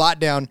to throw a lot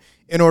down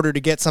in order to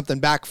get something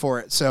back for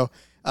it. So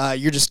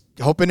you're just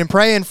hoping and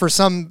praying for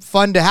some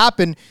fun to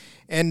happen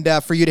and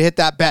for you to hit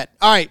that bet.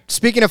 All right,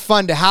 speaking of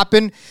fun to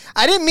happen,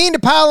 I didn't mean to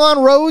pile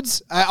on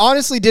Rhodes. I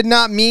honestly did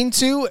not mean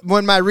to.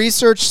 When my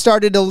research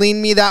started to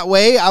lean me that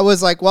way, I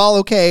was like, well,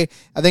 okay,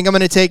 I think I'm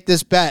going to take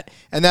this bet,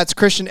 and that's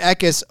Christian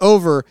Eckes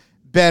over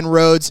Ben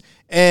Rhodes.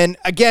 And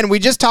again, we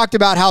just talked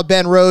about how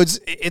Ben Rhodes,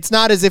 it's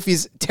not as if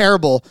he's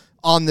terrible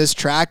on this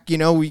track.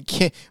 We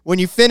can't, when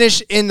you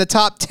finish in the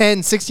top 10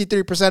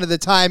 63% of the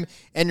time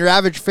and your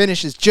average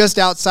finish is just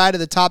outside of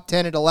the top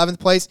 10 at 11th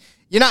place,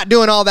 you're not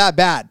doing all that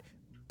bad.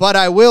 But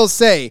I will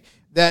say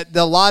that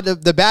a lot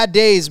of the bad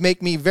days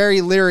make me very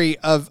leery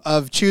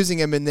of choosing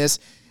him in this.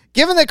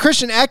 Given that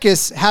Christian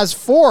Eckes has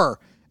 4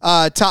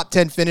 top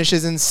 10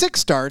 finishes in 6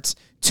 starts,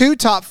 2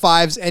 top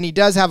 5s, and he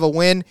does have a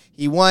win.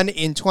 He won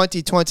in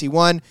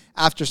 2021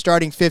 after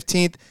starting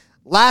 15th.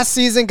 Last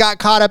season got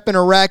caught up in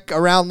a wreck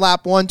around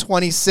lap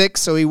 126,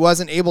 so he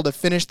wasn't able to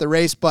finish the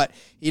race, but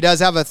he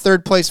does have a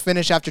 3rd place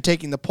finish after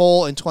taking the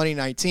pole in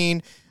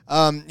 2019.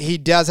 He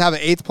does have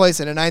an 8th place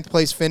and a 9th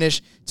place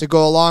finish to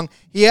go along.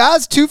 He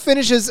has 2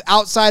 finishes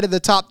outside of the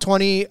top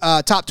 20,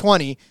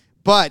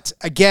 but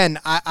again,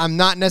 I'm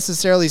not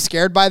necessarily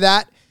scared by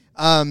that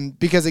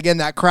because, again,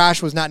 that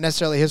crash was not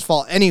necessarily his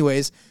fault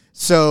anyways,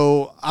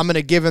 so I'm going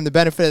to give him the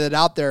benefit of the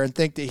doubt there and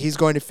think that he's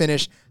going to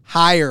finish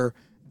higher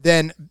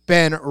than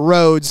Ben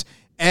Rhodes.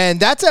 And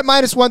that's at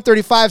minus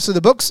 135, so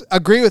the books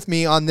agree with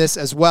me on this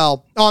as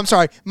well. Oh, I'm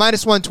sorry,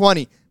 minus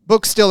 120.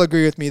 Books still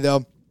agree with me,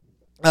 though.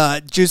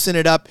 Juicing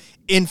it up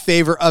in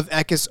favor of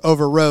Eckes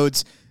over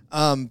Rhodes.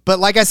 But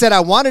like I said,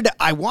 I wanted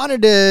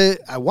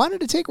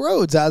to take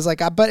Rhodes. I was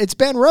like, but it's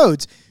Ben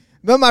Rhodes.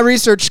 But my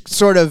research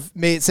sort of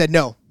said,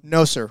 no,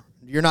 sir,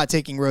 you're not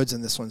taking Rhodes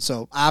in this one.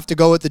 So I have to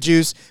go with the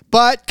juice.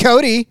 But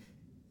Cody,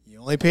 you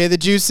only pay the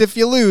juice if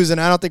you lose, and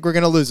I don't think we're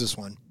going to lose this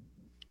one.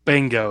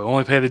 Bingo.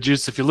 Only pay the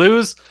juice if you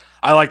lose.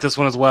 I like this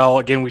one as well.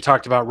 Again, we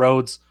talked about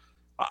Rhodes.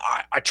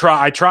 I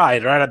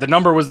tried, right? The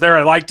number was there.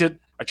 I liked it.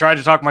 I tried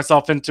to talk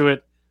myself into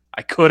it.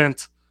 I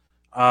couldn't.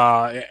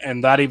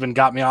 And that even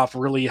got me off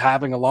really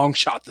having a long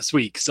shot this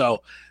week.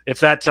 So if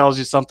that tells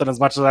you something, as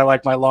much as I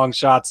like my long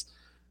shots,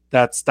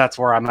 that's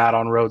where I'm at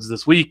on Rhodes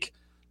this week.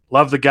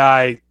 Love the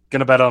guy. Going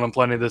to bet on him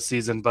plenty this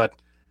season, but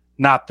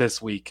not this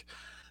week.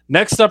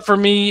 Next up for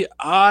me,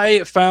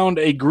 I found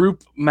a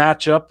group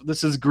matchup.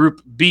 This is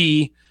Group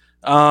B.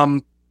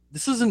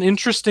 This is an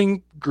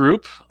interesting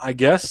group, I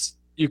guess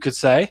you could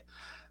say.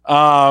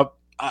 I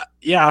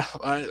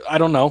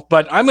don't know,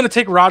 but I'm going to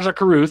take Rajah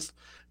Caruth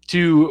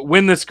to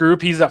win this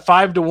group. He's at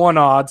 5-1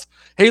 odds.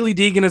 Hailie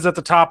Deegan is at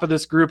the top of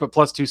this group at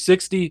plus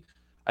 260.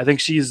 I think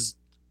she's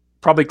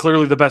probably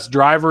clearly the best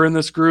driver in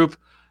this group,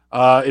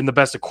 in the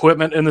best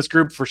equipment in this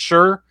group for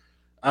sure.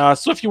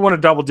 So if you want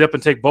to double dip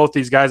and take both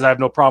these guys, I have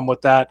no problem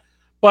with that.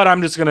 But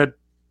I'm just going to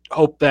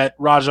hope that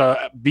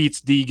Rajah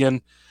beats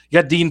Deegan.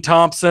 You got Dean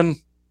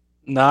Thompson.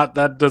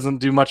 That doesn't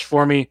do much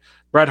for me.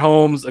 Brett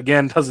Holmes,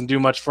 again, doesn't do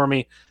much for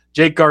me.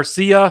 Jake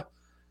Garcia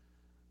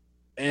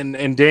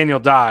and Daniel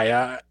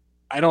Dye.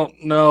 I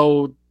don't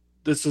know.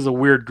 This is a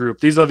weird group.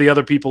 These are the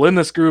other people in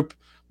this group.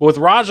 But with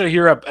Raja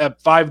here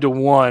at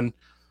 5-1,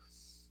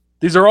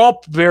 these are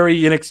all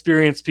very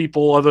inexperienced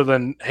people other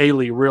than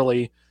Haley,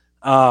 really.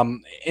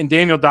 And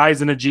Daniel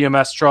Dye's in a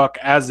GMS truck,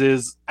 as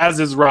is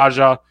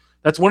Raja.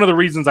 That's one of the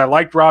reasons I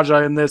liked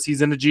Raja in this.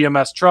 He's in a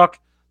GMS truck.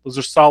 Those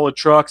are solid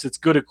trucks. It's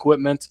good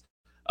equipment.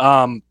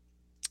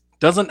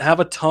 Doesn't have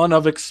a ton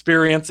of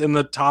experience in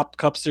the top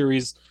Cup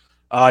Series.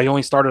 He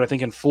only started, I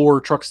think, in 4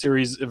 Truck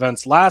Series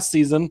events last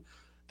season.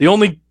 The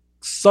only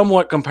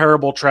somewhat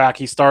comparable track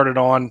he started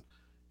on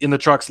in the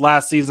trucks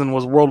last season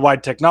was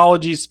Worldwide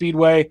Technology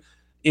Speedway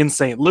in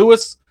St.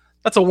 Louis.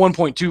 That's a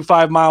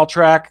 1.25 mile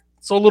track,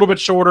 so a little bit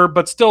shorter,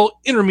 but still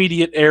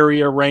intermediate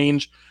area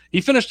range. He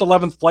finished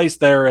 11th place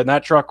there in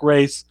that truck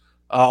race.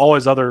 All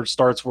his other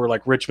starts were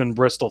like Richmond,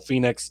 Bristol,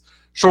 Phoenix,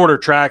 shorter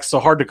tracks, so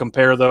hard to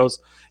compare those.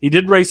 He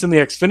did race in the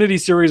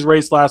Xfinity Series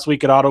race last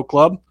week at Auto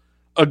Club.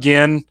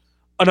 Again,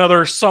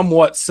 another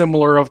somewhat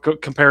similar of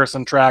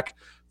comparison track.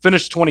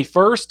 Finished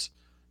 21st.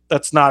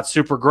 That's not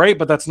super great,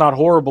 but that's not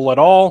horrible at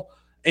all.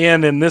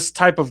 And in this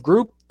type of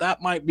group,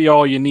 that might be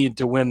all you need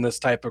to win this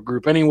type of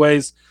group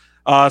anyways.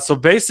 So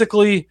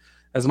basically,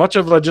 as much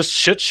of a just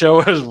shit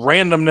show as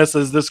randomness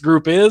as this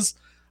group is,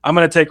 I'm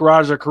going to take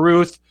Rajah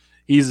Caruth.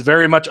 He's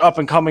very much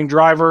up-and-coming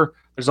driver.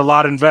 There's a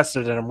lot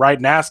invested in him, right?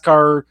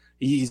 NASCAR,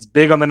 he's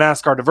big on the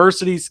NASCAR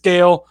diversity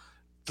scale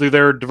through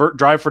their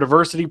Drive for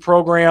Diversity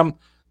program.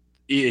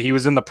 He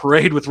was in the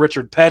parade with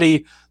Richard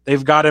Petty.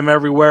 They've got him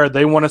everywhere.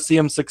 They want to see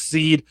him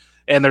succeed,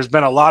 and there's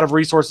been a lot of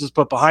resources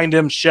put behind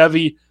him.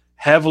 Chevy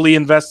heavily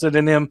invested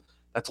in him.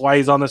 That's why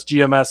he's on this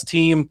GMS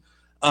team.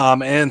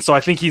 And so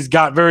I think he's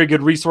got very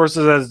good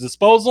resources at his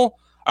disposal.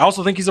 I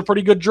also think he's a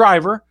pretty good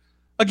driver.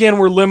 Again,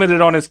 we're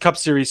limited on his Cup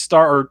Series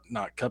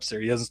not Cup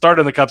Series. He hasn't started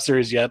in the Cup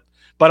Series yet,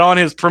 but on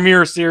his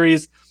Premier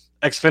Series,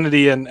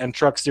 Xfinity, and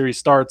Truck Series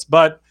starts.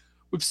 But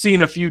we've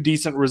seen a few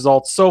decent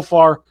results so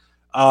far.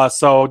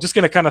 So just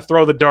going to kind of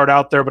throw the dart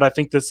out there, but I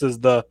think this is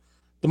the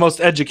most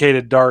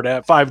educated dart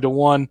at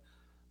 5-1.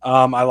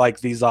 I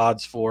like these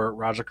odds for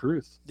Rajah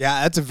Caruth.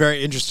 Yeah, that's a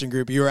very interesting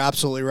group. You were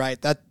absolutely right.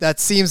 That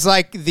seems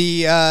like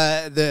it's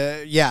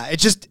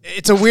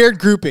a weird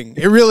grouping.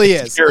 It really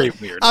is. Very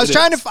weird. I was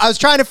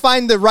trying to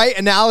find the right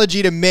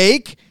analogy to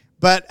make,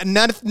 but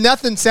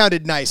nothing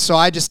sounded nice. So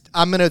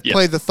I'm going to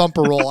play the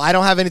thumper role. I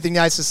don't have anything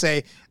nice to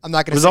say. I'm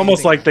not going to. It was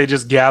almost like they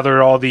just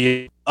gathered all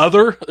the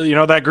other,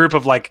 that group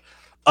of like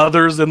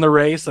others in the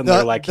race, and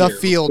they're like, the here,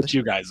 field. put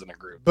you guys in a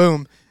group.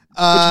 Boom. Which,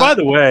 by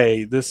the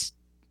way,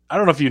 I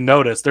don't know if you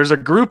noticed, there's a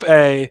Group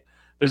A,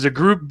 there's a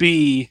Group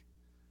B,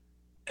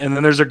 and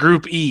then there's a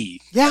Group E.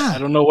 Yeah. I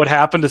don't know what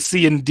happened to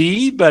C and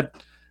D, but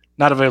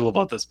not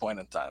available at this point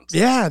in time. So.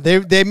 Yeah,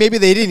 they maybe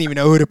they didn't even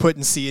know who to put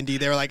in C and D.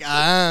 They were like,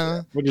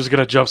 we're just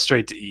gonna jump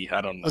straight to E.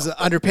 I don't know. Was it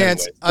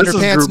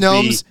underpants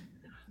gnomes?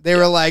 They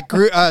were like,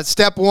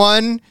 step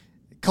 1,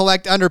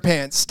 collect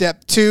underpants.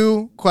 Step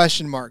 2, ?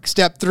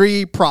 Step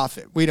 3,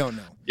 profit. We don't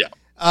know. Yeah.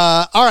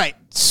 All right.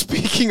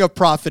 Speaking of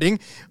profiting,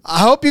 I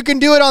hope you can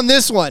do it on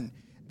this one.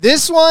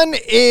 This one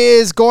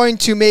is going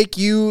to make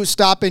you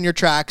stop in your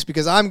tracks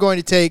because I'm going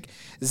to take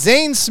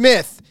Zane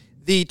Smith,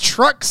 the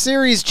Truck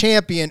Series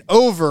champion,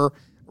 over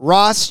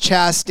Ross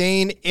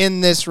Chastain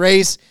in this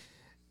race.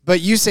 But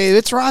you say,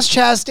 it's Ross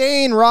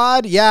Chastain,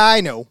 Rod. Yeah,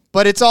 I know.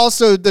 But it's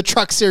also the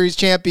Truck Series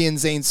champion,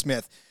 Zane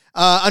Smith.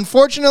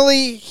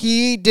 Unfortunately,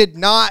 he did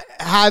not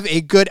have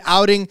a good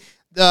outing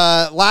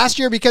last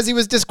year because he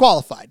was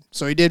disqualified.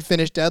 So he did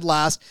finish dead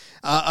last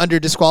under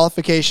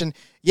disqualification.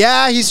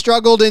 Yeah, he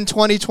struggled in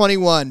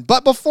 2021.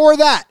 But before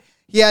that,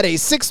 he had a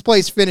 6th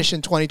place finish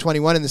in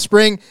 2021 in the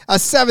spring, a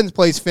 7th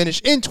place finish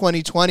in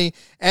 2020,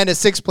 and a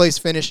 6th place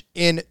finish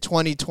in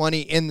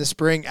 2020 in the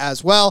spring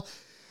as well.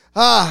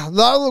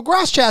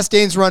 Ross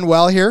Chastain's run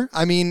well here.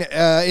 I mean,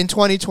 in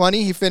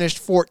 2020, he finished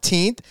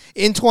 14th.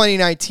 In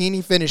 2019,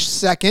 he finished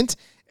 2nd.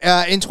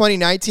 In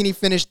 2019, he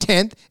finished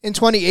 10th. In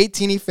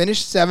 2018, he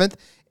finished 7th.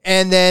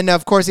 And then,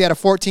 of course, he had a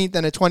 14th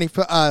and a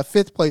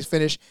 25th place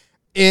finish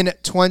in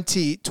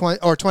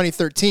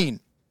 2013.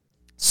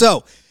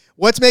 So,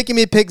 what's making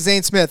me pick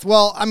Zane Smith?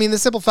 Well, I mean, the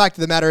simple fact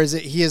of the matter is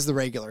that he is the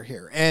regular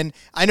here. And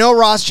I know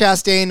Ross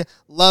Chastain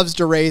loves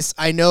to race.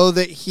 I know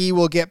that he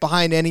will get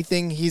behind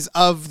anything. He's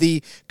of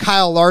the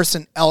Kyle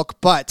Larson ilk.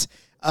 But,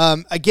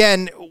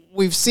 again,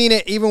 we've seen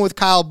it even with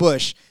Kyle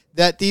Busch,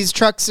 that these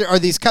trucks or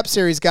these Cup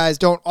Series guys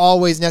don't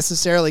always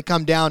necessarily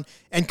come down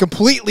and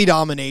completely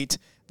dominate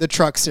the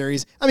Truck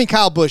Series. I mean,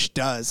 Kyle Busch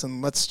does,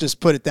 and let's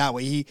just put it that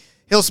way.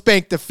 He'll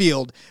spank the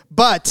field,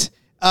 but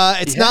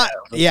it's not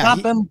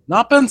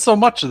been so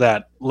much of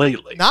that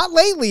lately. Not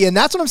lately, and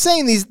that's what I'm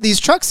saying. These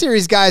Truck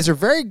Series guys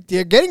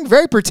they're getting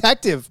very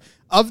protective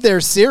of their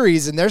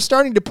series, and they're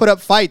starting to put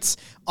up fights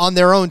on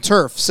their own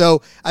turf.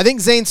 So I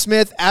think Zane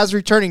Smith, as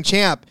returning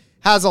champ,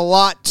 has a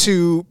lot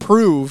to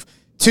prove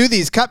to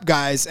these Cup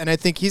guys, and I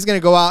think he's going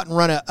to go out and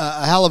run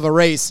a hell of a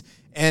race.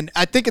 And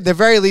I think at the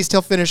very least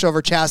he'll finish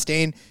over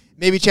Chastain.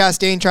 Maybe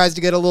Chastain tries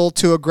to get a little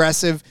too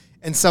aggressive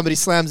and somebody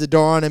slams the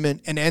door on him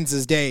and ends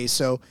his day.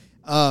 So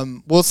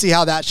we'll see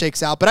how that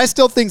shakes out. But I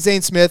still think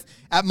Zane Smith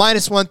at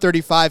minus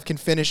 135 can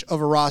finish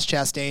over Ross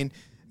Chastain.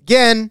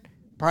 Again,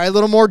 probably a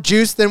little more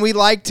juice than we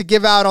like to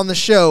give out on the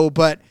show,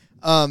 but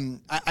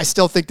I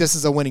still think this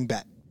is a winning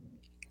bet.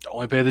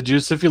 Only pay the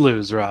juice if you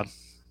lose, Rod.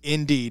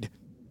 Indeed.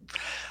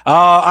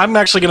 I'm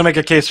actually going to make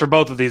a case for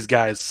both of these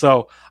guys.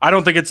 So I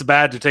don't think it's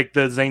bad to take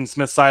the Zane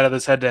Smith side of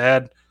this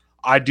head-to-head.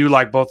 I do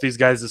like both these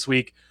guys this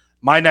week.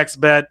 My next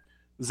bet,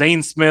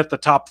 Zane Smith, the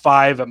top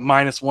 5 at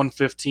minus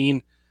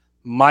 115,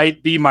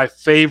 might be my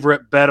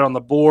favorite bet on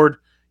the board.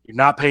 You're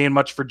not paying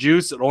much for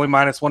juice at only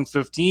minus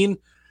 115.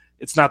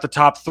 It's not the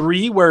top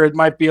 3 where it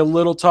might be a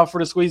little tougher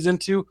to squeeze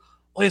into.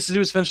 All he has to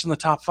do is finish in the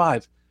top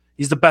 5.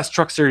 He's the best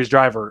Truck Series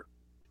driver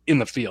in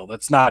the field.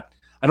 I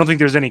don't think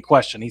there's any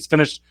question. He's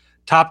finished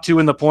top 2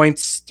 in the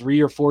points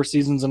 3 or 4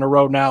 seasons in a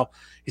row now.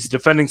 He's a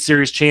defending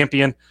series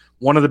champion,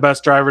 one of the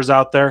best drivers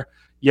out there.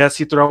 Yes,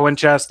 you throw in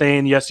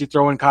Chastain. Yes, you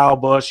throw in Kyle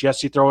Busch.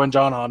 Yes, you throw in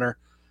John Hunter.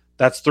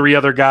 That's 3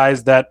 other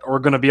guys that are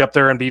going to be up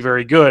there and be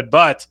very good.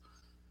 But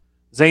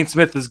Zane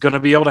Smith is going to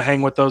be able to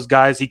hang with those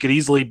guys. He could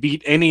easily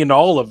beat any and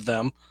all of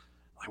them.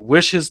 I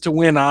wish his to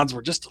win odds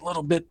were just a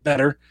little bit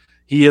better.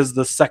 He is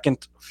the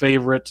second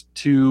favorite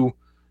to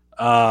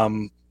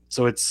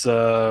so it's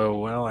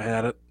I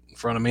had it in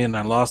front of me and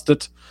I lost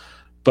it.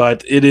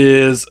 But it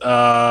is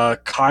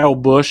Kyle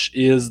Busch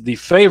is the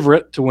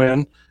favorite to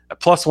win at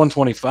plus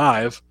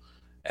 125,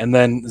 and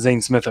then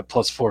Zane Smith at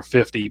plus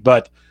 450.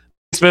 But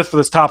Smith for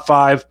this top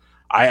 5,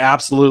 I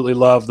absolutely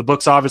love. The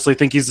books obviously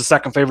think he's the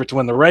second favorite to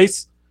win the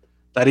race.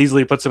 That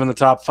easily puts him in the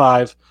top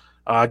 5.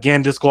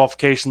 Again,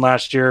 disqualification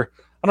last year.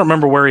 I don't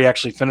remember where he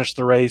actually finished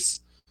the race.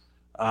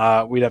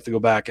 We'd have to go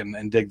back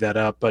and dig that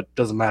up, but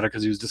doesn't matter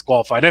because he was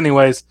disqualified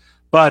anyways.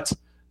 But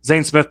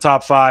Zane Smith,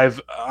 top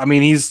 5. I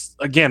mean, he's,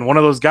 again, one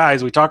of those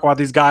guys. We talk about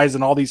these guys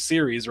in all these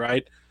series,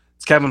 right?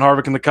 It's Kevin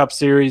Harvick in the Cup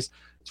Series.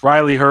 It's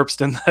Riley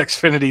Herbst in the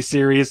Xfinity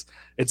Series.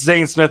 It's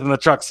Zane Smith in the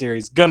Truck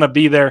Series. Going to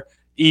be there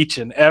each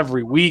and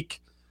every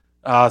week.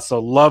 So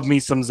love me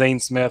some Zane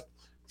Smith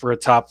for a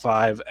top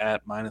 5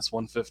 at minus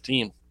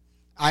 115.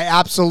 I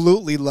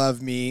absolutely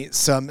love me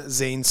some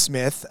Zane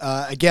Smith.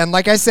 Again,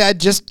 like I said,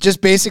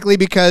 just basically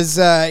because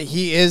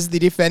he is the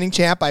defending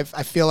champ. I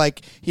feel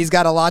like he's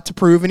got a lot to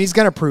prove, and he's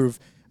going to prove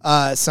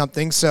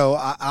something. So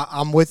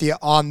I'm with you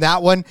on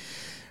that one.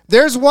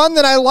 There's one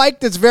that I like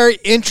that's very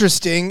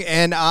interesting,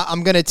 and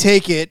I'm going to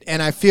take it.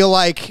 And I feel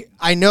like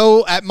I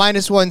know at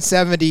minus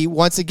 170,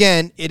 once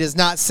again, it is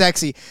not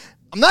sexy.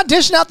 I'm not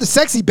dishing out the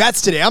sexy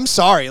bets today. I'm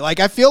sorry. Like,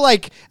 I feel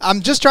like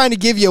I'm just trying to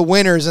give you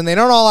winners, and they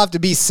don't all have to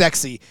be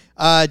sexy.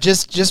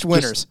 Just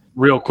winners. Just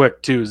real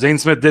quick, too. Zane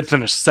Smith did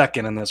finish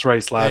second in this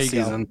race last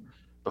season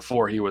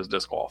before he was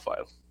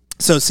disqualified.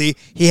 So, see,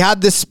 he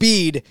had the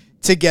speed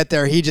to get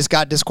there. He just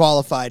got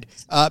disqualified.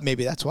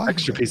 Maybe that's why.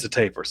 Extra piece of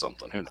tape or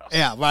something. Who knows?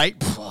 Yeah, right.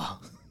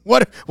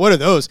 What are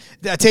those?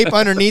 The tape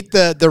underneath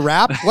the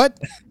wrap? What?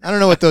 I don't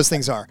know what those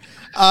things are.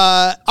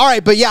 All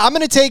right, but yeah, I'm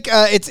going to take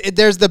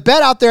there's the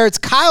bet out there. It's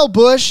Kyle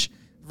Busch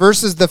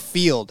versus the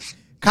field.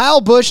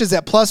 Kyle Busch is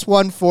at plus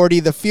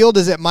 140. The field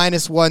is at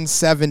minus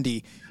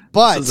 170.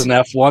 But this is an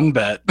F1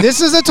 bet.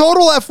 This is a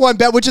total F1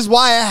 bet, which is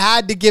why I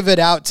had to give it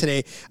out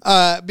today.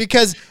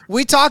 Because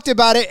we talked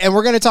about it, and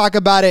we're going to talk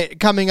about it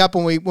coming up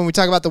when we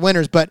talk about the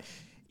winners. But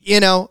you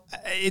know,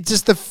 it's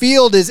just the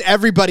field is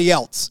everybody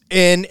else,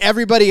 and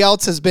everybody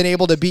else has been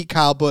able to beat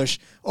Kyle Busch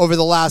over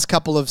the last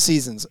couple of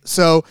seasons.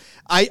 So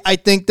I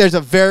think there's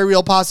a very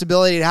real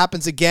possibility it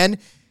happens again.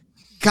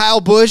 Kyle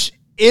Busch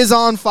is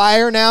on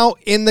fire now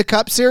in the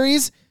Cup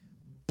Series,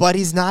 but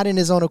he's not in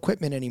his own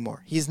equipment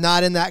anymore. He's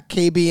not in that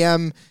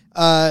KBM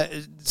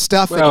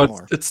stuff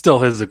anymore. It's still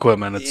his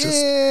equipment. It's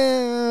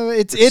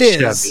it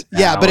is.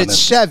 Yeah, but it's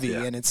Chevy,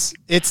 and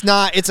it's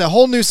not. It's a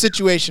whole new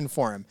situation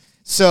for him.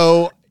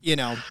 So, you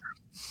know,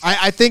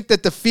 I think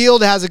that the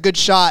field has a good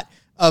shot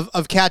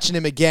of catching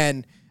him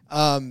again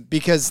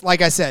because,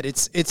 like I said,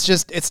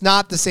 it's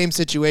not the same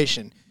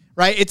situation,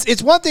 right?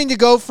 It's one thing to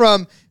go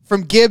from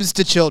Gibbs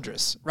to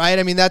Childress, right?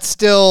 I mean, that's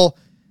still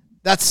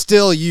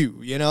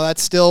you know,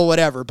 that's still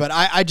whatever. But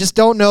I just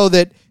don't know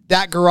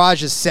that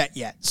garage is set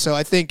yet. So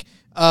I think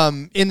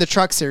in the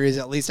Truck Series,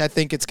 at least, I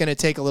think it's going to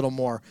take a little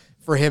more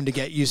for him to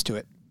get used to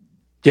it.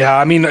 Yeah,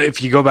 I mean,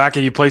 if you go back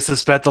and you place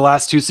this bet the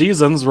last 2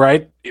 seasons,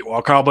 right,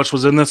 while Kyle Busch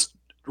was in this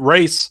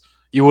race,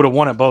 you would have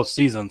won it both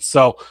seasons.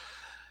 So,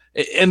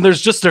 and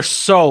there's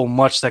so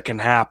much that can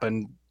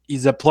happen.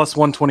 He's at plus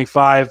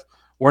 125.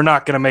 We're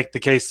not going to make the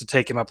case to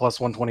take him at plus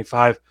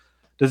 125.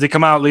 Does he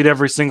come out, lead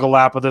every single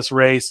lap of this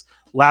race,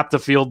 lap the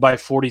field by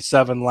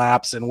 47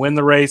 laps, and win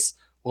the race?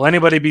 Will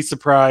anybody be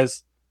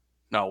surprised?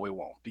 No, we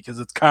won't, because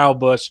it's Kyle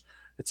Busch.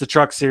 It's a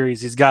Truck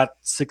Series. He's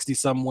got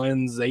 60-some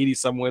wins,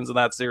 80-some wins in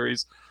that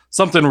series.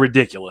 Something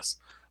ridiculous.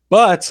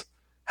 But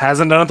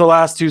hasn't done it the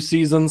last 2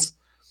 seasons.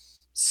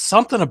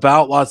 Something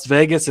about Las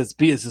Vegas, it's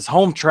his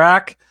home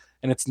track,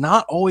 and it's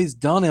not always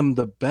done him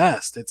the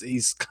best.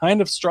 He's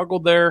kind of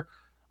struggled there,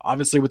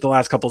 obviously, with the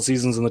last couple of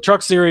seasons in the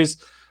Truck Series.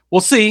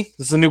 We'll see.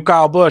 This is a new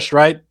Kyle Busch,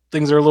 right?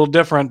 Things are a little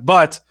different.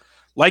 But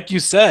like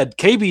you said,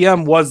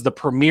 KBM was the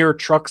premier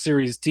Truck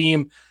Series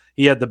team.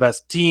 He had the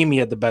best team. He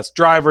had the best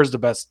drivers, the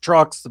best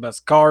trucks, the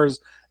best cars,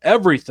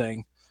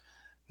 everything.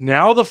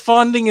 Now the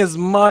funding is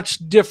much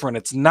different.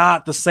 It's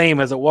not the same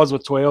as it was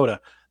with Toyota.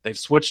 They've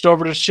switched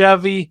over to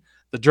Chevy.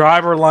 The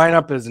driver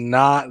lineup is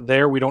not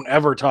there. We don't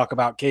ever talk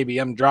about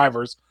KBM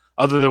drivers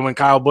other than when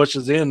Kyle Busch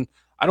is in.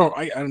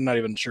 I'm not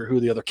even sure who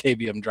the other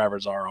KBM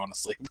drivers are,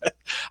 honestly. But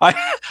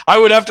I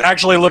would have to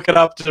actually look it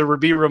up to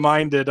be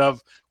reminded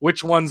of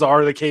which ones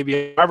are the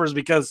KBM drivers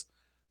because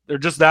they're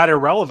just that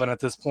irrelevant at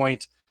this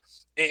point.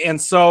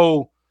 And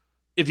so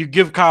if you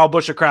give Kyle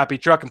Busch a crappy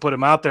truck and put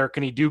him out there,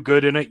 can he do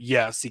good in it?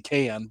 Yes, he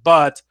can.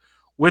 But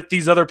with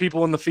these other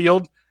people in the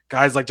field,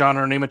 guys like John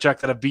Hunter Nemechek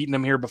that have beaten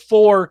him here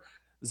before,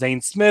 Zane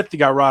Smith, you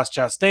got Ross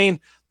Chastain,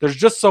 there's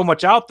just so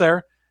much out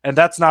there. And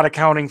that's not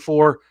accounting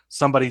for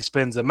somebody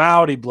spins him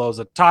out. He blows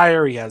a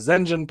tire. He has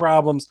engine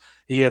problems.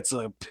 He gets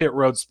a pit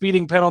road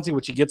speeding penalty,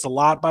 which he gets a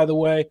lot, by the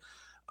way.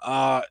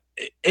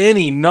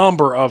 Any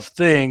number of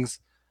things.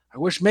 I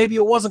wish maybe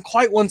it wasn't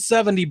quite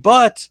 170,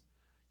 but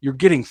you're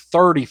getting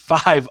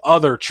 35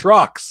 other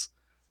trucks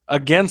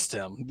against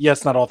him.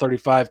 Yes, not all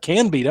 35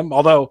 can beat him,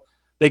 although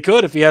they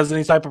could if he has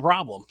any type of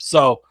problem.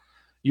 So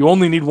you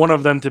only need one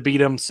of them to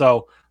beat him.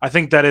 So I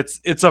think that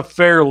it's a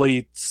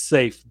fairly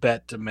safe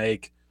bet to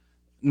make.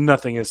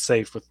 Nothing is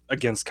safe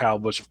against Kyle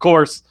Busch, of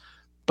course,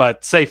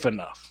 but safe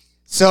enough.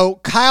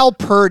 So Chase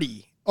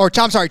Purdy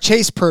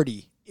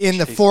in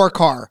the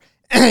 4-car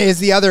is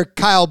the other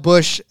Kyle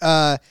Busch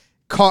car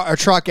or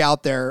truck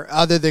out there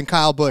other than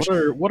Kyle Busch.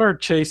 What are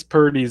Chase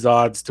Purdy's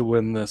odds to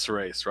win this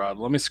race, Rod?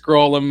 Let me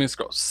scroll.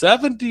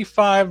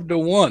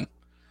 75-1.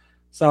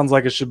 Sounds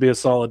like it should be a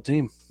solid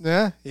team.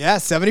 Yeah,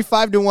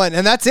 75-1.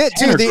 And that's it,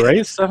 too.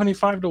 Grace,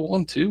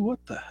 75-1, too?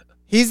 What the heck?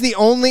 He's the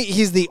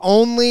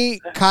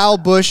only Kyle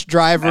Busch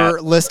driver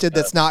listed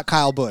that's not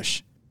Kyle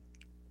Busch.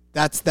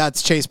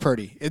 That's Chase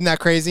Purdy. Isn't that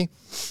crazy?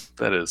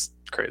 That is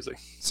crazy.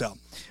 So,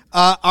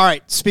 all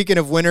right. Speaking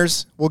of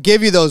winners, we'll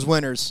give you those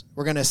winners.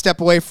 We're going to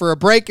step away for a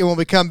break, and when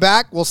we come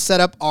back, we'll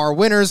set up our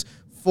winners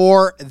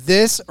for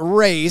this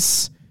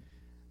race.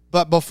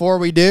 But before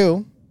we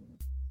do,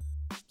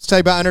 let's tell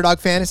you about Underdog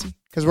Fantasy,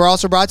 because we're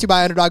also brought to you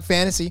by Underdog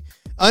Fantasy.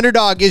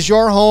 Underdog is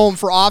your home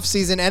for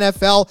off-season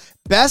NFL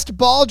best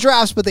ball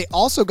drafts, but they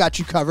also got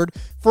you covered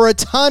for a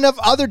ton of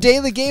other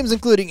daily games,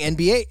 including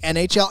NBA,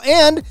 NHL,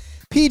 and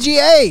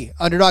PGA.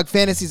 Underdog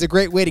Fantasy is a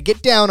great way to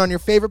get down on your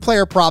favorite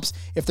player props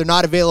if they're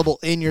not available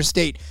in your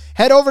state.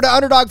 Head over to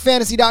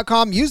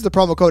UnderdogFantasy.com. Use the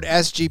promo code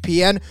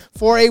SGPN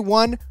for a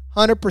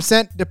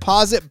 100%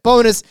 deposit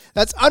bonus.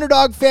 That's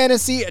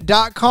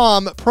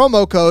UnderdogFantasy.com,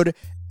 promo code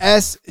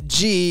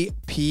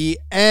SGPN.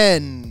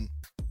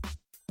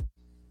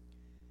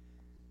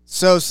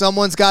 So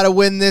someone's got to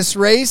win this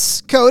race,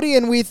 Cody,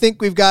 and we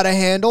think we've got a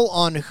handle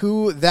on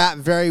who that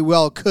very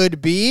well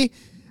could be.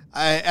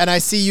 And I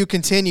see you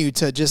continue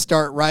to just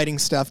start writing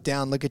stuff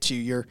down. Look at you.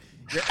 You're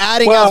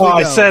adding as we go.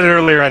 I said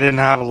earlier I didn't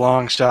have a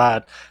long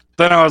shot.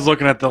 Then I was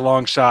looking at the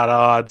long shot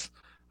odds.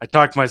 I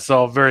talked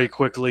myself very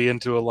quickly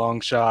into a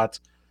long shot.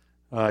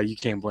 You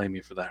can't blame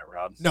me for that,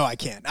 Rod. No, I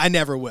can't. I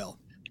never will.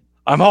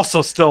 I'm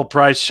also still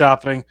price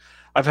shopping.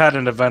 I've had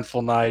an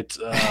eventful night.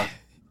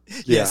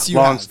 Yes, you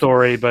long have.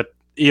 story, but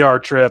ER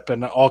trip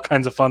and all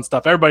kinds of fun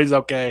stuff. Everybody's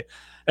okay.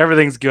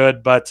 Everything's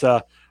good, but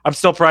I'm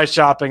still price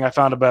shopping. I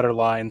found a better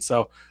line.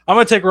 So I'm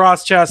going to take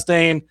Ross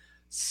Chastain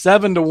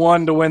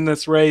 7-1 to win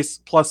this race,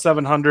 plus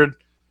 700.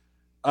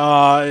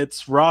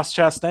 It's Ross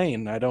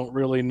Chastain. I don't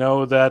really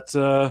know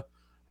that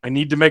I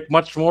need to make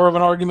much more of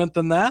an argument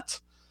than that.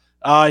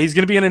 He's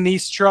going to be in a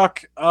Nice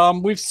truck.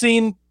 We've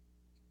seen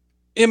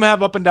him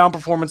have up and down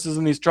performances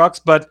in these trucks,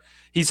 but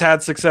he's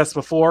had success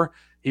before.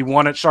 He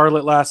won at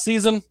Charlotte last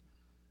season.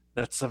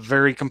 That's a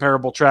very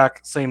comparable track,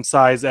 same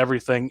size,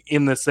 everything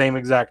in the same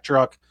exact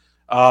truck.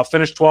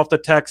 Finished 12th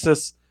at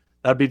Texas.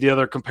 That'd be the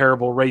other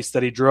comparable race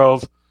that he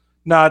drove.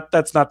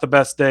 That's not the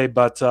best day,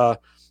 but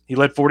he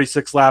led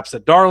 46 laps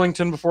at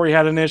Darlington before he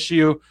had an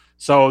issue.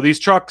 So these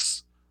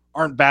trucks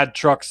aren't bad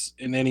trucks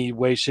in any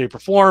way, shape, or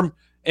form.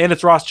 And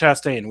it's Ross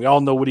Chastain. We all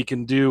know what he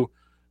can do.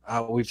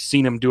 We've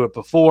seen him do it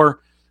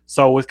before.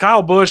 So with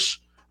Kyle Busch,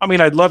 I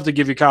mean, I'd love to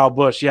give you Kyle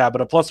Busch, yeah, but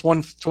a plus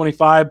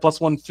 125, plus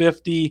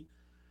 150,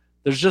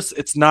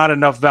 it's not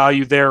enough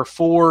value there.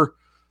 For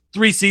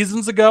 3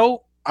 seasons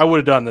ago, I would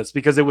have done this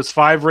because it was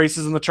 5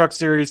 races in the Truck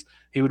Series.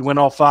 He would win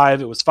all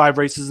 5. It was 5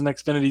 races in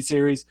Xfinity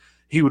Series.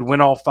 He would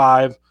win all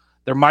 5.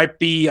 There might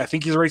be, I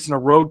think he's racing a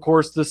road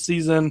course this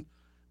season.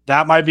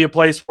 That might be a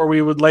place where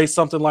we would lay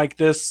something like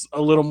this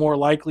a little more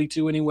likely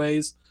to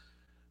anyways.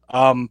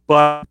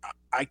 But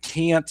I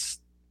can't,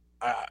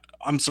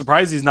 I'm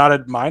surprised he's not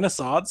at minus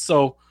odds.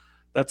 So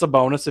that's a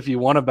bonus if you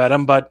want to bet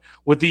him. But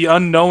with the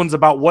unknowns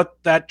about what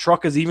that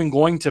truck is even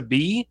going to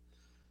be,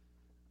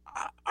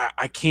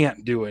 I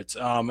can't do it.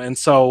 And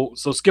so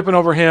skipping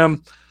over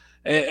him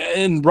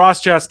and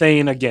Ross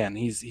Chastain, again,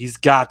 he's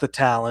got the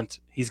talent.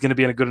 He's going to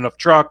be in a good enough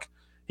truck.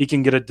 He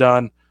can get it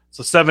done.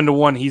 So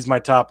 7-1, he's my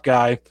top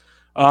guy.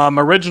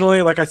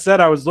 Originally, like I said,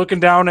 I was looking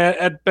down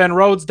at Ben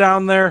Rhodes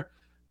down there.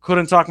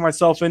 Couldn't talk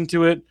myself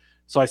into it.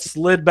 So I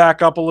slid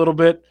back up a little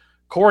bit.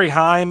 Corey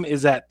Heim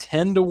is at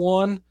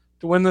 10-1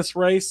 to win this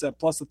race at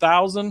plus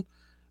 1,000.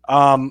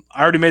 I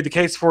already made the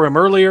case for him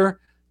earlier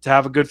to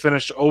have a good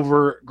finish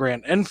over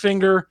Grant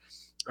Enfinger.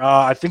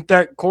 I think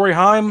that Corey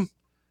Heim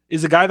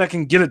is a guy that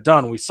can get it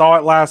done. We saw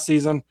it last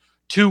season,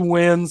 2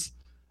 wins.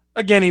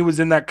 Again, he was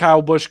in that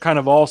Kyle Busch kind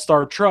of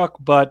all-star truck,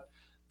 but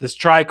this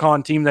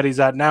Tricon team that he's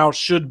at now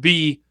should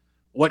be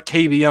what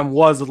KVM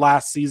was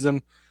last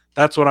season.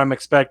 That's what I'm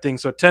expecting.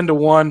 So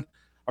 10-1,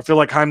 I feel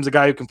like Heim's a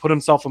guy who can put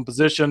himself in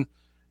position.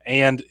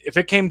 And if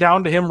it came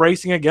down to him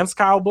racing against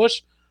Kyle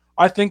Busch,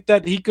 I think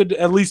that he could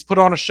at least put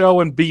on a show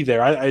and be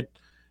there.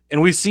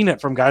 And we've seen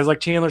it from guys like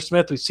Chandler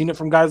Smith. We've seen it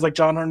from guys like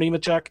John Hunter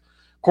Nemechek.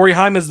 Corey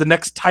Heim is the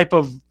next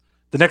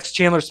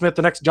Chandler Smith,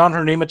 the next John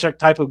Hunter Nemechek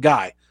type of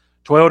guy.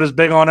 Toyota's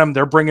big on him.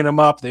 They're bringing him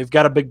up. They've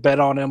got a big bet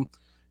on him.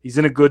 He's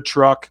in a good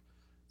truck.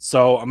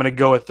 So I'm going to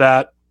go with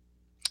that.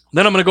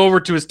 Then I'm going to go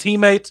over to his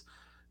teammate,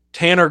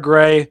 Tanner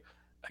Gray.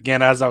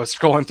 Again, as I was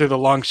scrolling through the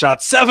long shot,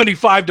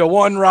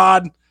 75-1,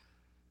 Rod.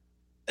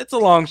 It's a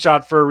long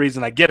shot for a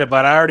reason. I get it,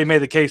 but I already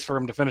made the case for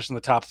him to finish in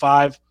the top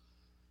 5.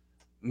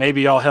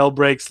 Maybe all hell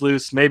breaks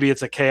loose. Maybe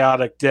it's a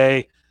chaotic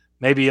day.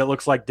 Maybe it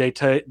looks like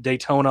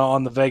Daytona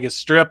on the Vegas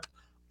Strip.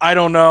 I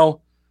don't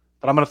know,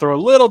 but I'm going to throw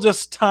a little,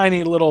 just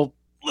tiny little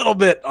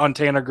bit on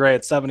Tanner Gray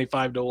at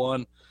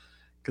 75-1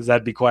 because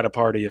that'd be quite a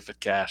party if it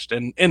cashed.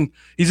 And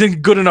he's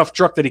in good enough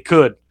truck that he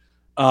could.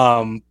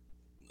 Again,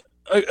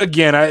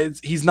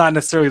 he's not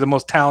necessarily the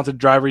most talented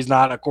driver. He's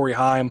not a Corey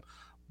Heim,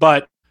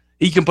 but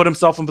he can put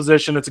himself in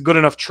position. It's a good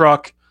enough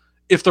truck.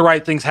 If the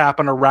right things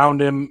happen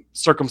around him,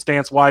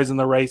 circumstance-wise in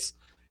the race,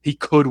 he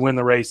could win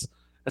the race.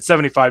 At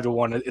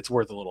 75-1, it's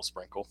worth a little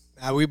sprinkle.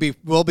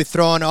 We'll be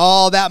throwing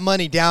all that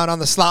money down on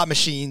the slot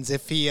machines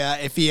if he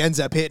ends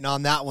up hitting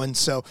on that one.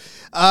 So,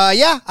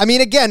 yeah, I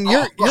mean, again,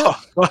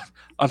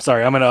 I'm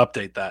sorry, I'm going to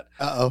update that.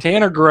 Uh-oh.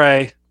 Tanner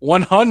Gray,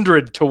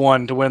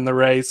 100-1 to win the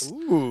race.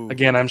 Ooh.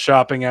 Again, I'm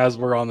shopping as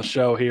we're on the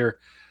show here.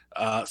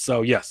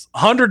 So yes,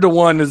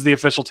 100-1 is the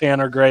official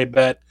Tanner Gray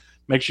bet.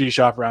 Make sure you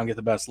shop around, get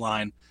the best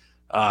line.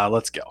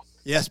 Let's go.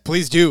 Yes,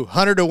 please do.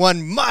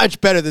 100-1,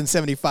 much better than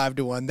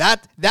 75-1.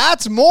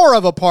 That's more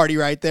of a party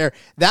right there.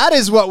 That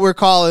is what we're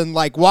calling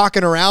like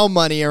walking around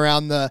money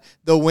around the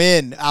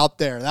win out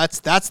there.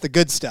 That's the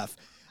good stuff.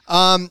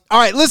 All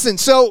right, listen.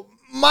 So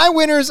my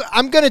winners,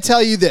 I'm going to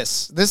tell you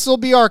this. This will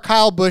be our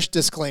Kyle Busch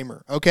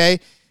disclaimer, okay?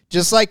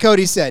 Just like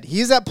Cody said,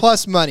 he's at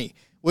plus money,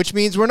 which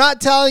means we're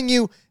not telling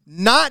you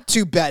not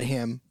to bet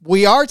him.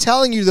 We are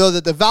telling you, though,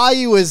 that the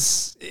value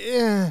is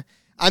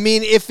I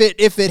mean, if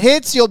it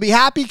hits, you'll be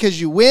happy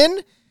because you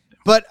win.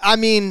 But, I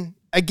mean,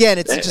 again,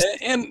 it's just...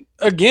 And,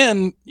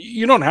 again,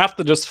 you don't have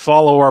to just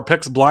follow our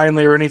picks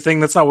blindly or anything.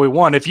 That's not what we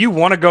want. If you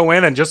want to go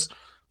in and just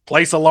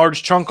place a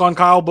large chunk on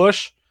Kyle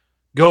Busch,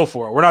 go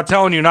for it. We're not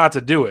telling you not to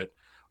do it.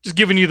 Just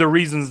giving you the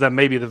reasons that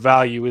maybe the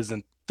value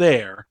isn't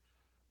there.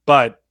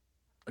 But,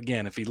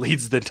 again, if he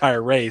leads the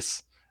entire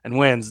race and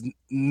wins,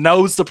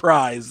 no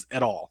surprise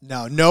at all.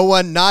 No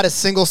one, not a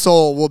single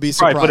soul will be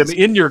surprised. Right, put him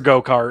in your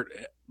go-kart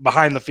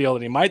behind the field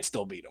and he might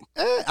still beat him.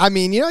 I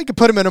mean, you could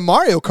put him in a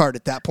Mario Kart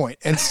at that point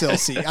and still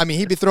see. I mean,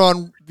 he'd be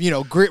throwing,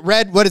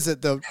 red, what is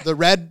it? The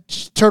red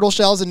turtle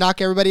shells and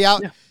knock everybody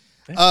out. Yeah.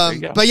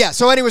 But yeah,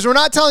 so anyways, we're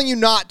not telling you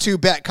not to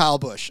bet Kyle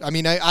Busch. I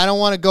mean, I don't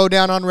want to go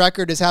down on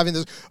record as having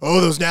this,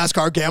 those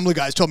NASCAR gambling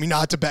guys told me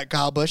not to bet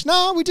Kyle Busch.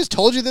 No, we just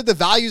told you that the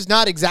value is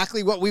not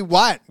exactly what we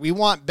want. We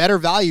want better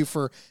value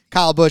for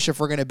Kyle Busch if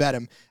we're going to bet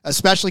him,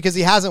 especially because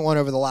he hasn't won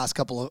over the last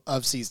couple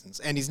of seasons,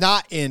 and he's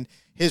not in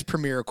his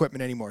premier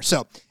equipment anymore.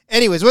 So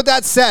anyways, with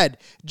that said,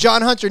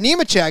 John Hunter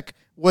Nemechek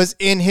was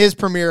in his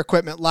premier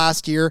equipment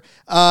last year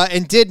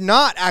and did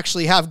not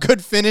actually have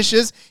good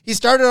finishes. He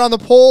started on the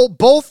pole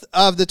both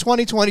of the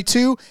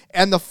 2022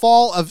 and the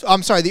fall race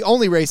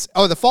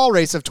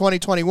of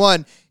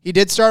 2021. He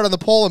did start on the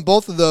pole in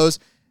both of those.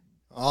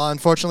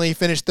 Unfortunately, he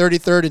finished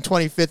 33rd and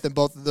 25th in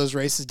both of those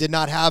races. Did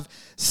not have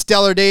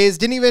stellar days.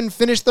 Didn't even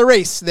finish the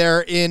race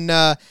there in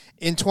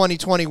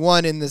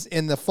 2021 in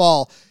the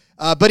fall.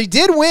 But he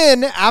did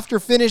win after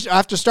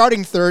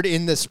starting third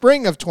in the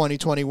spring of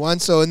 2021.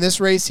 So in this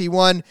race, he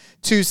won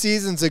 2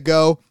 seasons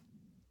ago.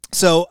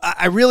 So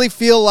I really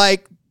feel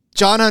like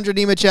John Hunter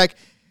Nemechek,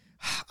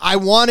 I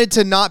wanted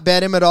to not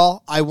bet him at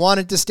all. I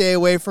wanted to stay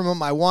away from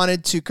him. I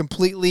wanted to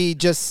completely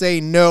just say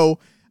no.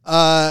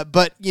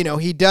 But,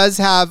 he does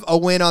have a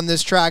win on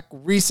this track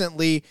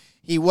recently.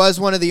 He was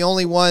one of the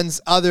only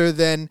ones other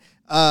than,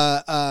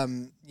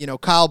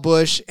 Kyle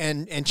Busch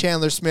and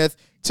Chandler Smith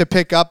to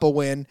pick up a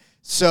win.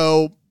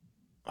 So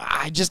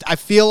I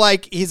feel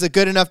like he's a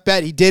good enough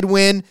bet. He did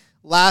win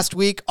last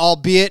week,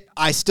 albeit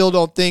I still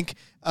don't think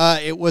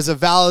it was a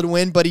valid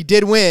win, but he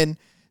did win.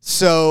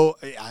 So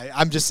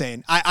I'm just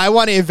saying I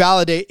want to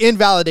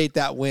invalidate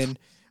that win.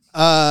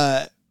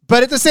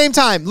 But at the same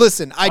time,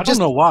 listen, I don't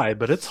know why,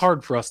 but it's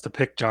hard for us to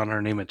pick John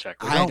Hunter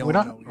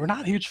Nemechek. We're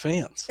not huge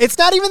fans. It's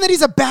not even that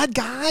he's a bad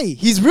guye.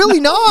 He's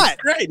really not. He's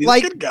great. He's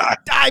a good guy.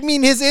 I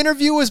mean, his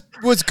interview was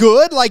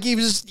good. Like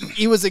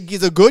he's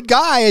a good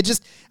guy.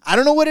 I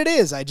don't know what it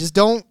is. I just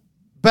don't.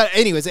 But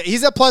anyways,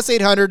 he's at plus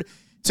 800.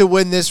 to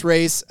win this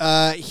race.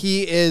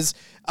 He is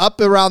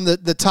up around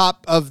the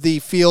top of the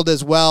field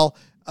as well,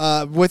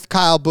 with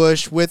Kyle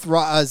Busch, with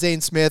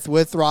Zane Smith,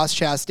 with Ross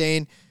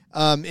Chastain.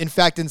 In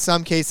fact, in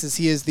some cases,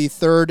 he is the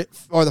third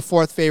or the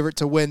fourth favorite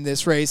to win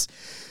this race.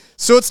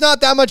 So it's not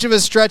that much of a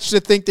stretch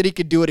to think that he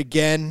could do it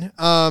again.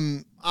 I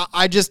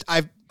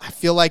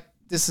feel like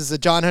this is a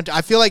John Hunter.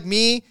 I feel like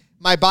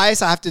my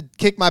bias, I have to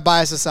kick my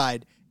bias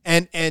aside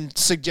and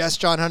suggest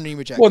John Hunter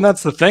Nemechek. Well, and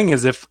that's the thing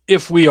is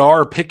if we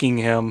are picking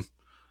him,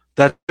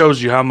 that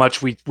shows you how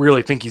much we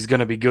really think he's going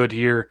to be good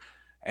here.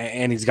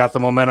 And he's got the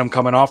momentum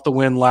coming off the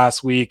win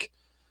last week.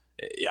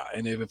 Yeah,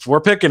 and if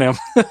we're picking him,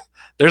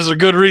 there's a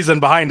good reason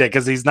behind it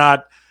because he's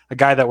not a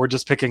guy that we're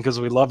just picking because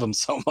we love him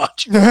so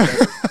much.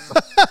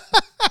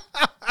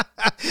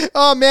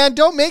 Oh, man,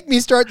 don't make me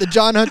start the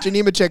John Hunter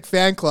Nemechek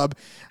fan club.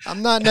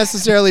 I'm not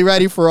necessarily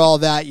ready for all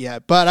that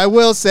yet. But I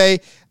will say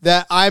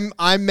that I'm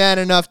man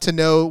enough to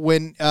know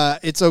when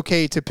it's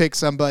okay to pick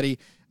somebody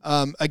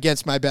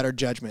against my better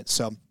judgment.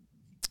 So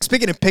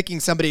speaking of picking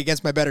somebody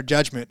against my better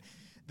judgment,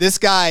 this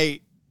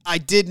guy,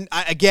 I'm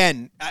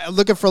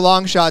looking for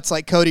long shots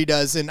like Cody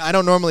does, and I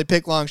don't normally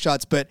pick long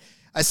shots, but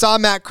I saw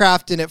Matt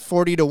Crafton at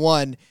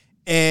 40-1,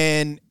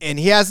 and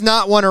he has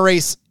not won a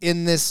race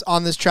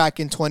on this track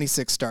in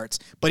 26 starts,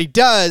 but he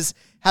does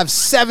have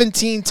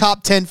 17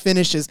 top 10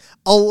 finishes,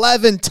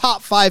 11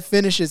 top 5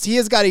 finishes. He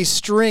has got a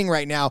string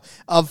right now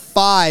of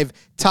 5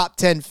 top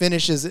 10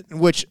 finishes, in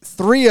which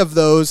 3 of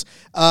those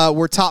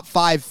were top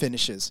 5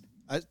 finishes.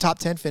 Top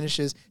 10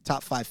 finishes,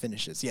 top 5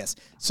 finishes, yes.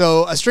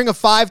 So a string of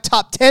 5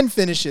 top 10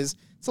 finishes,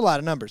 it's a lot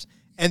of numbers,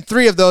 and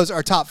 3 of those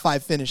are top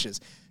 5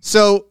 finishes.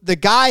 So the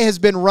guy has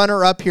been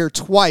runner-up here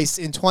twice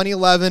in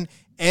 2011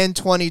 and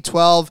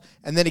 2012,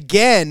 and then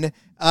again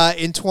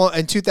in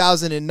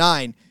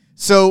 2009.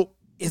 So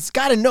it's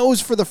got a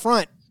nose for the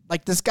front.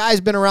 Like, this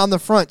guy's been around the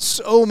front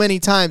so many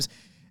times,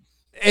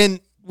 and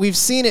we've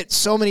seen it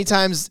so many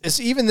times,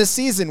 even this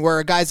season, where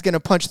a guy's going to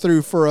punch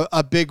through for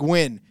a big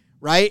win,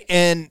 right?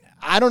 And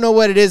I don't know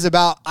what it is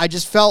about. I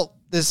just felt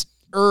this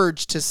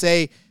urge to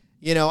say,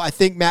 I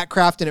think Matt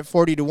Crafton at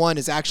 40-1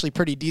 is actually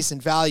pretty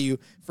decent value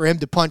for him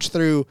to punch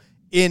through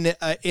in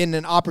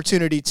an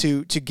opportunity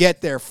to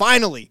get there.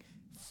 Finally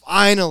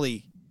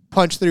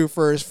punch through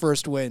for his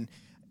first win.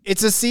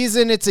 It's a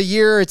season, it's a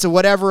year, it's a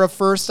whatever of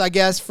first, I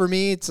guess, for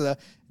me. It's a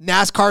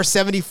NASCAR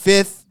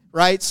 75th,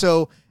 right?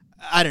 So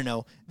I don't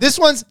know. This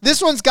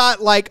one's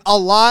got like a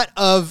lot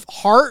of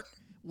heart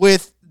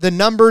with the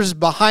numbers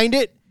behind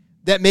it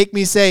that make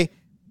me say,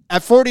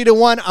 at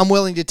 40-1, I'm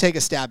willing to take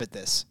a stab at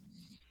this.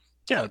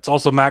 Yeah, it's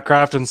also Matt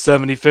Crafton's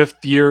 75th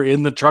year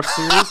in the Truck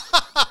Series.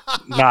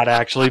 Not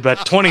actually, but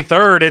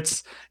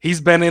 23rd.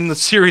 He's been in the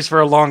series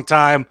for a long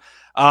time.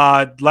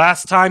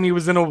 Last time he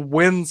was in a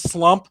win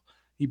slump,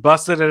 he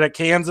busted it at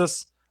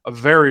Kansas, a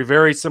very,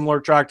 very similar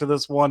track to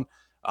this one.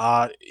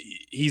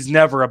 He's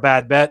never a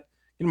bad bet.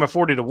 Get him at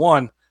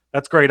 40-1.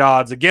 That's great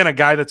odds. Again, a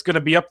guy that's going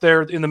to be up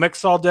there in the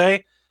mix all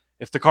day.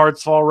 If the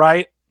cards fall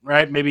right,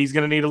 maybe he's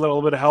going to need a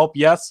little bit of help,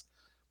 yes,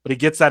 but he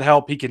gets that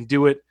help. He can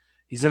do it.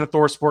 He's in a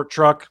ThorSport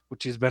truck,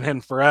 which he's been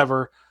in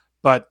forever,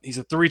 but he's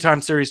a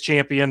 3-time series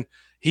champion.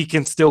 He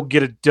can still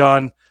get it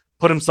done,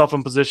 put himself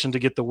in position to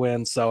get the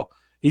win. So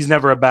he's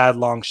never a bad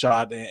long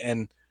shot,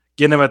 and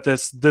getting him at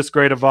this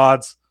great of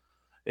odds,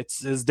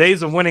 his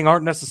days of winning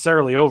aren't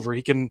necessarily over.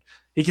 He can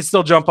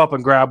still jump up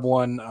and grab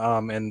one,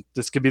 and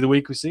this could be the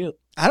week we see it.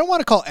 I don't want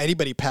to call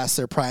anybody past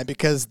their prime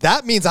because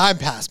that means I'm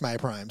past my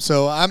prime.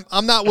 So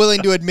I'm not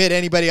willing to admit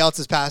anybody else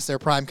is past their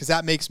prime because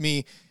that makes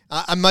me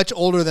I'm much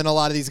older than a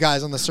lot of these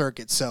guys on the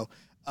circuit. So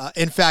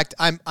in fact,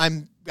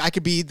 I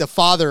could be the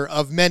father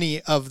of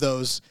many of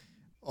those.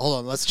 Hold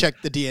on, let's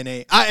check the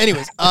DNA.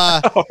 Anyways,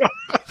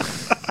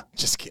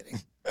 just kidding.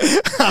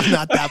 I'm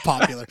not that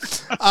popular.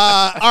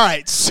 All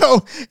right.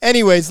 So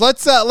anyways,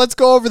 let's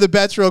go over the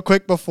bets real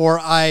quick before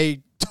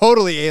I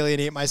totally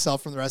alienate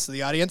myself from the rest of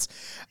the audience.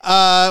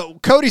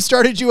 Cody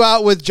started you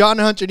out with John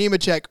Hunter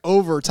Nemechek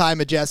over Ty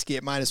Majeski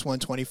at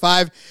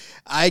 -125.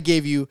 I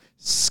gave you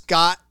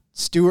Scott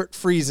Stewart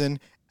Friesen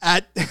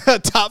at a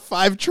top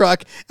 5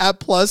 truck at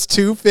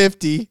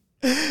 +250.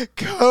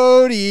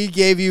 Cody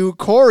gave you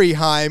Corey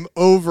Heim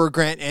over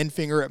Grant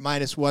Enfinger at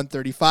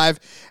 -135.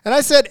 And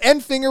I said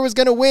Enfinger was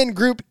going to win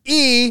Group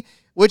E,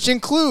 which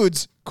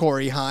includes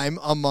Corey Heim,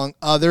 among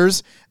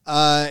others,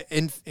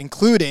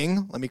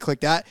 including, let me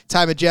click that,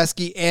 Ty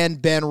Majeski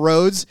and Ben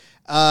Rhodes.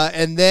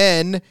 And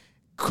then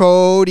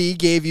Cody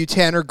gave you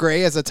Tanner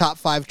Gray as a top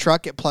 5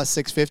 truck at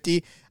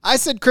 +650. I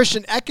said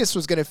Christian Eckes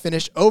was going to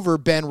finish over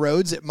Ben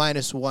Rhodes at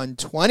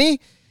 -120.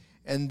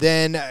 And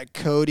then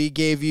Cody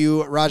gave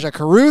you Raja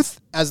Karuth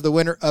as the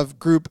winner of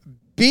Group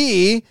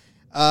B,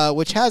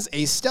 which has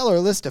a stellar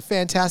list of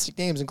fantastic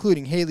names,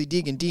 including Haley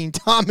Deegan, Dean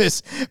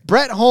Thomas,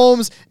 Brett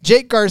Holmes,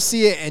 Jake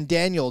Garcia, and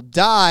Daniel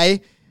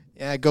Dye.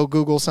 Yeah, go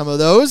Google some of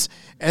those.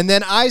 And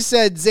then I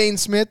said Zane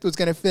Smith was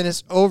going to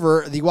finish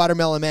over the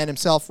Watermelon Man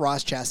himself,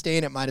 Ross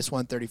Chastain, at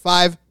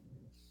 -135.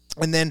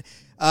 And then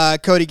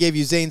Cody gave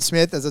you Zane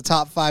Smith as a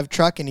top 5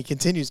 truck, and he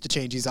continues to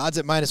change these odds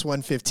at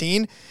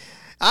 -115.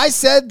 I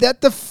said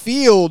that the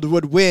field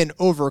would win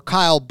over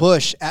Kyle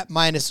Busch at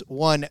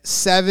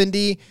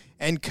 -170,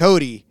 and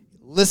Cody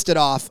listed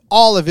off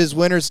all of his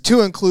winners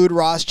to include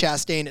Ross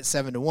Chastain at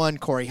 7-1,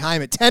 Corey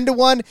Heim at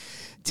 10-1,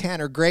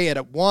 Tanner Gray at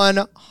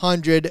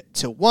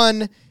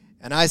 100-1,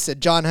 and I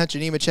said John Hunter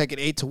Nemechek at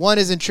 8-1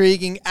 is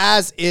intriguing,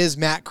 as is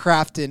Matt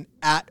Crafton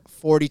at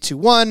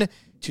 40-1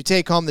 to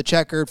take home the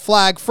checkered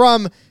flag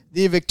from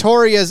the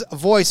Victoria's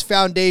Voice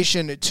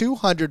Foundation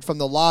 200 from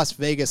the Las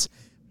Vegas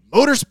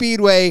Motor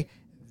Speedway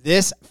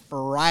this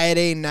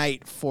Friday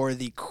night for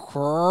the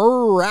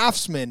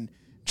Craftsman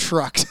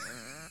truck.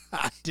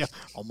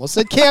 Almost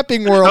said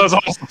Camping World. That was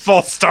almost a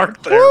false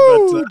start there.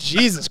 Woo, But,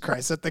 Jesus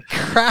Christ, at the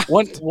Craft.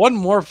 one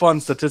more fun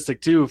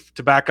statistic, too,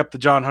 to back up the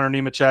John Hunter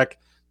Nemechek,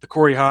 the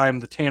Corey Heim,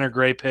 the Tanner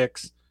Gray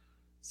picks.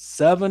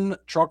 7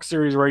 Truck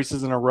Series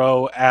races in a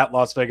row at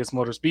Las Vegas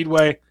Motor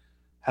Speedway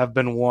have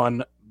been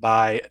won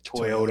by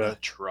Toyota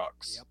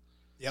trucks.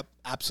 Yep,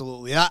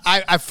 absolutely.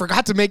 I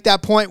forgot to make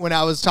that point when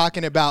I was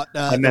talking about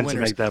I meant to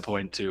make that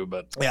point, too,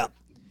 but yeah.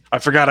 I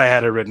forgot I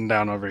had it written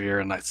down over here,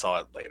 and I saw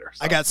it later.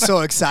 So. I got so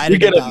excited We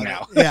get about it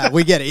now. Yeah,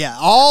 we get it. Yeah,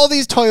 all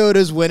these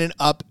Toyotas winning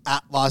up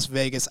at Las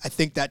Vegas. I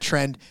think that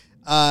trend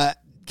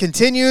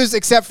continues,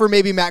 except for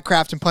maybe Matt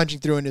Crafton punching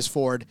through in his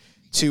Ford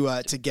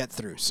to get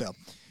through. So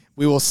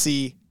we will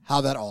see how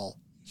that all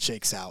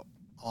shakes out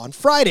on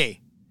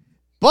Friday.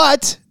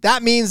 But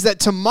that means that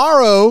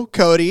tomorrow,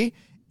 Cody,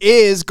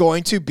 is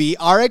going to be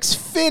our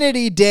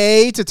Xfinity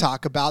day to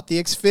talk about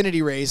the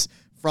Xfinity race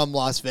from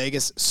Las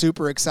Vegas.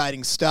 Super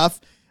exciting stuff.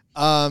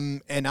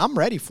 And I'm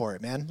ready for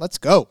it, man. Let's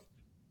go.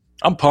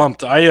 I'm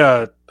pumped.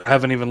 I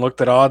haven't even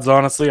looked at odds,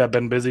 honestly. I've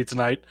been busy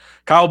tonight.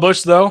 Kyle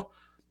Busch, though,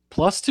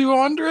 plus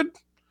 200.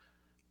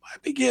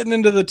 Might be getting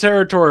into the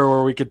territory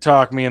where we could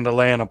talk me into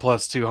laying a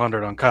plus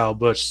 200 on Kyle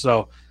Busch.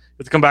 So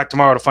let's come back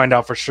tomorrow to find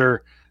out for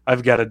sure.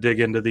 I've got to dig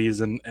into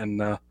these. And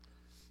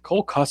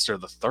Cole Custer,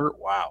 the third.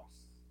 Wow.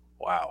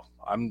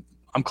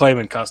 I'm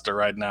claiming Custer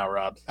right now,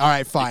 Rod. All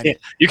right, fine.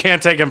 You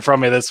can't take him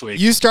from me this week.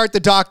 You start the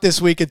dock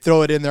this week and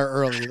throw it in there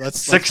early.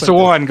 Let's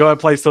 6-1. Go ahead and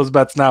place those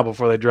bets now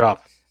before they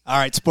drop. All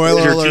right,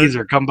 spoiler Here's alert. your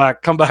teaser. Come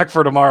back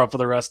for tomorrow for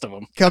the rest of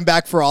them. Come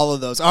back for all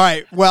of those. All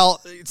right,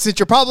 well, since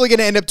you're probably going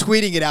to end up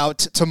tweeting it out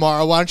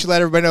tomorrow, why don't you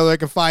let everybody know they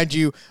can find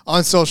you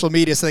on social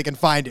media so they can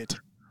find it?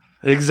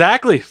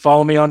 Exactly.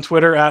 Follow me on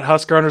Twitter at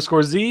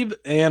Husker_Zeeb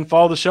and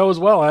follow the show as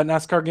well at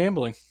NASCAR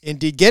Gambling.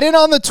 Indeed. Get in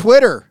on the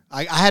Twitter.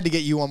 I had to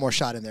get you one more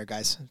shot in there,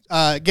 guys.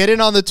 Get in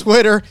on the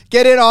Twitter.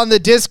 Get in on the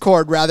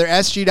Discord, rather,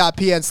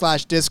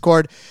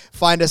 sg.pn/Discord.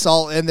 Find us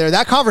all in there.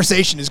 That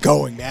conversation is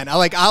going, man.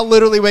 I'll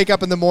literally wake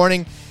up in the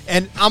morning,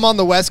 and I'm on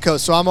the West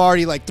Coast, so I'm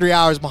already like 3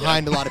 hours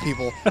behind a lot of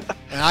people.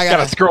 And I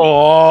gotta scroll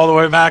all the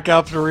way back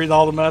up to read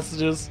all the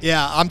messages.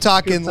 Yeah, I'm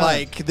talking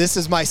like this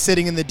is my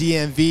sitting in the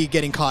DMV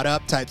getting caught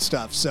up type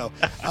stuff. So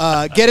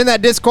get in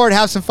that Discord,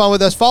 have some fun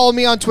with us. Follow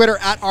me on Twitter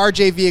at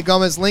RJ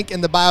Villagomez. Link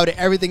in the bio to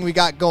everything we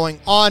got going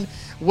on.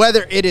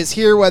 Whether it is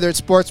here, whether it's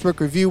Sportsbook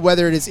Review,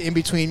 whether it is In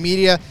Between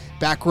Media,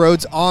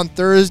 Backroads on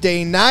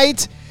Thursday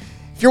night.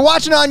 If you're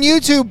watching on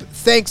YouTube,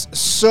 thanks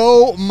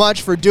so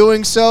much for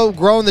doing so.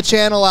 Growing the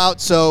channel out.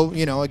 So,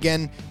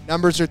 again,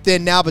 numbers are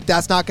thin now, but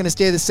that's not going to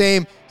stay the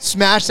same.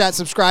 Smash that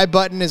subscribe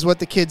button is what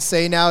the kids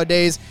say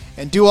nowadays,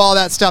 and do all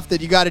that stuff that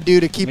you got to do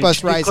to keep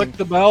us rising. Click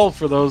the bell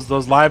for those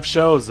live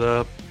shows,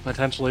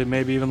 potentially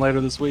maybe even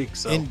later this week.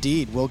 So.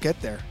 Indeed, we'll get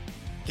there.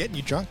 Getting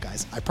you drunk,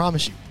 guys. I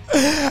promise you.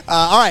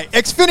 All right,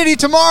 Xfinity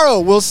tomorrow.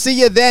 We'll see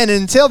you then.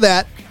 Until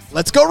that,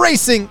 let's go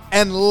racing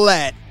and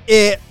let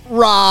it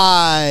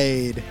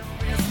ride.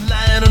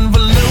 Light and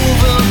blue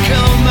will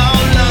come.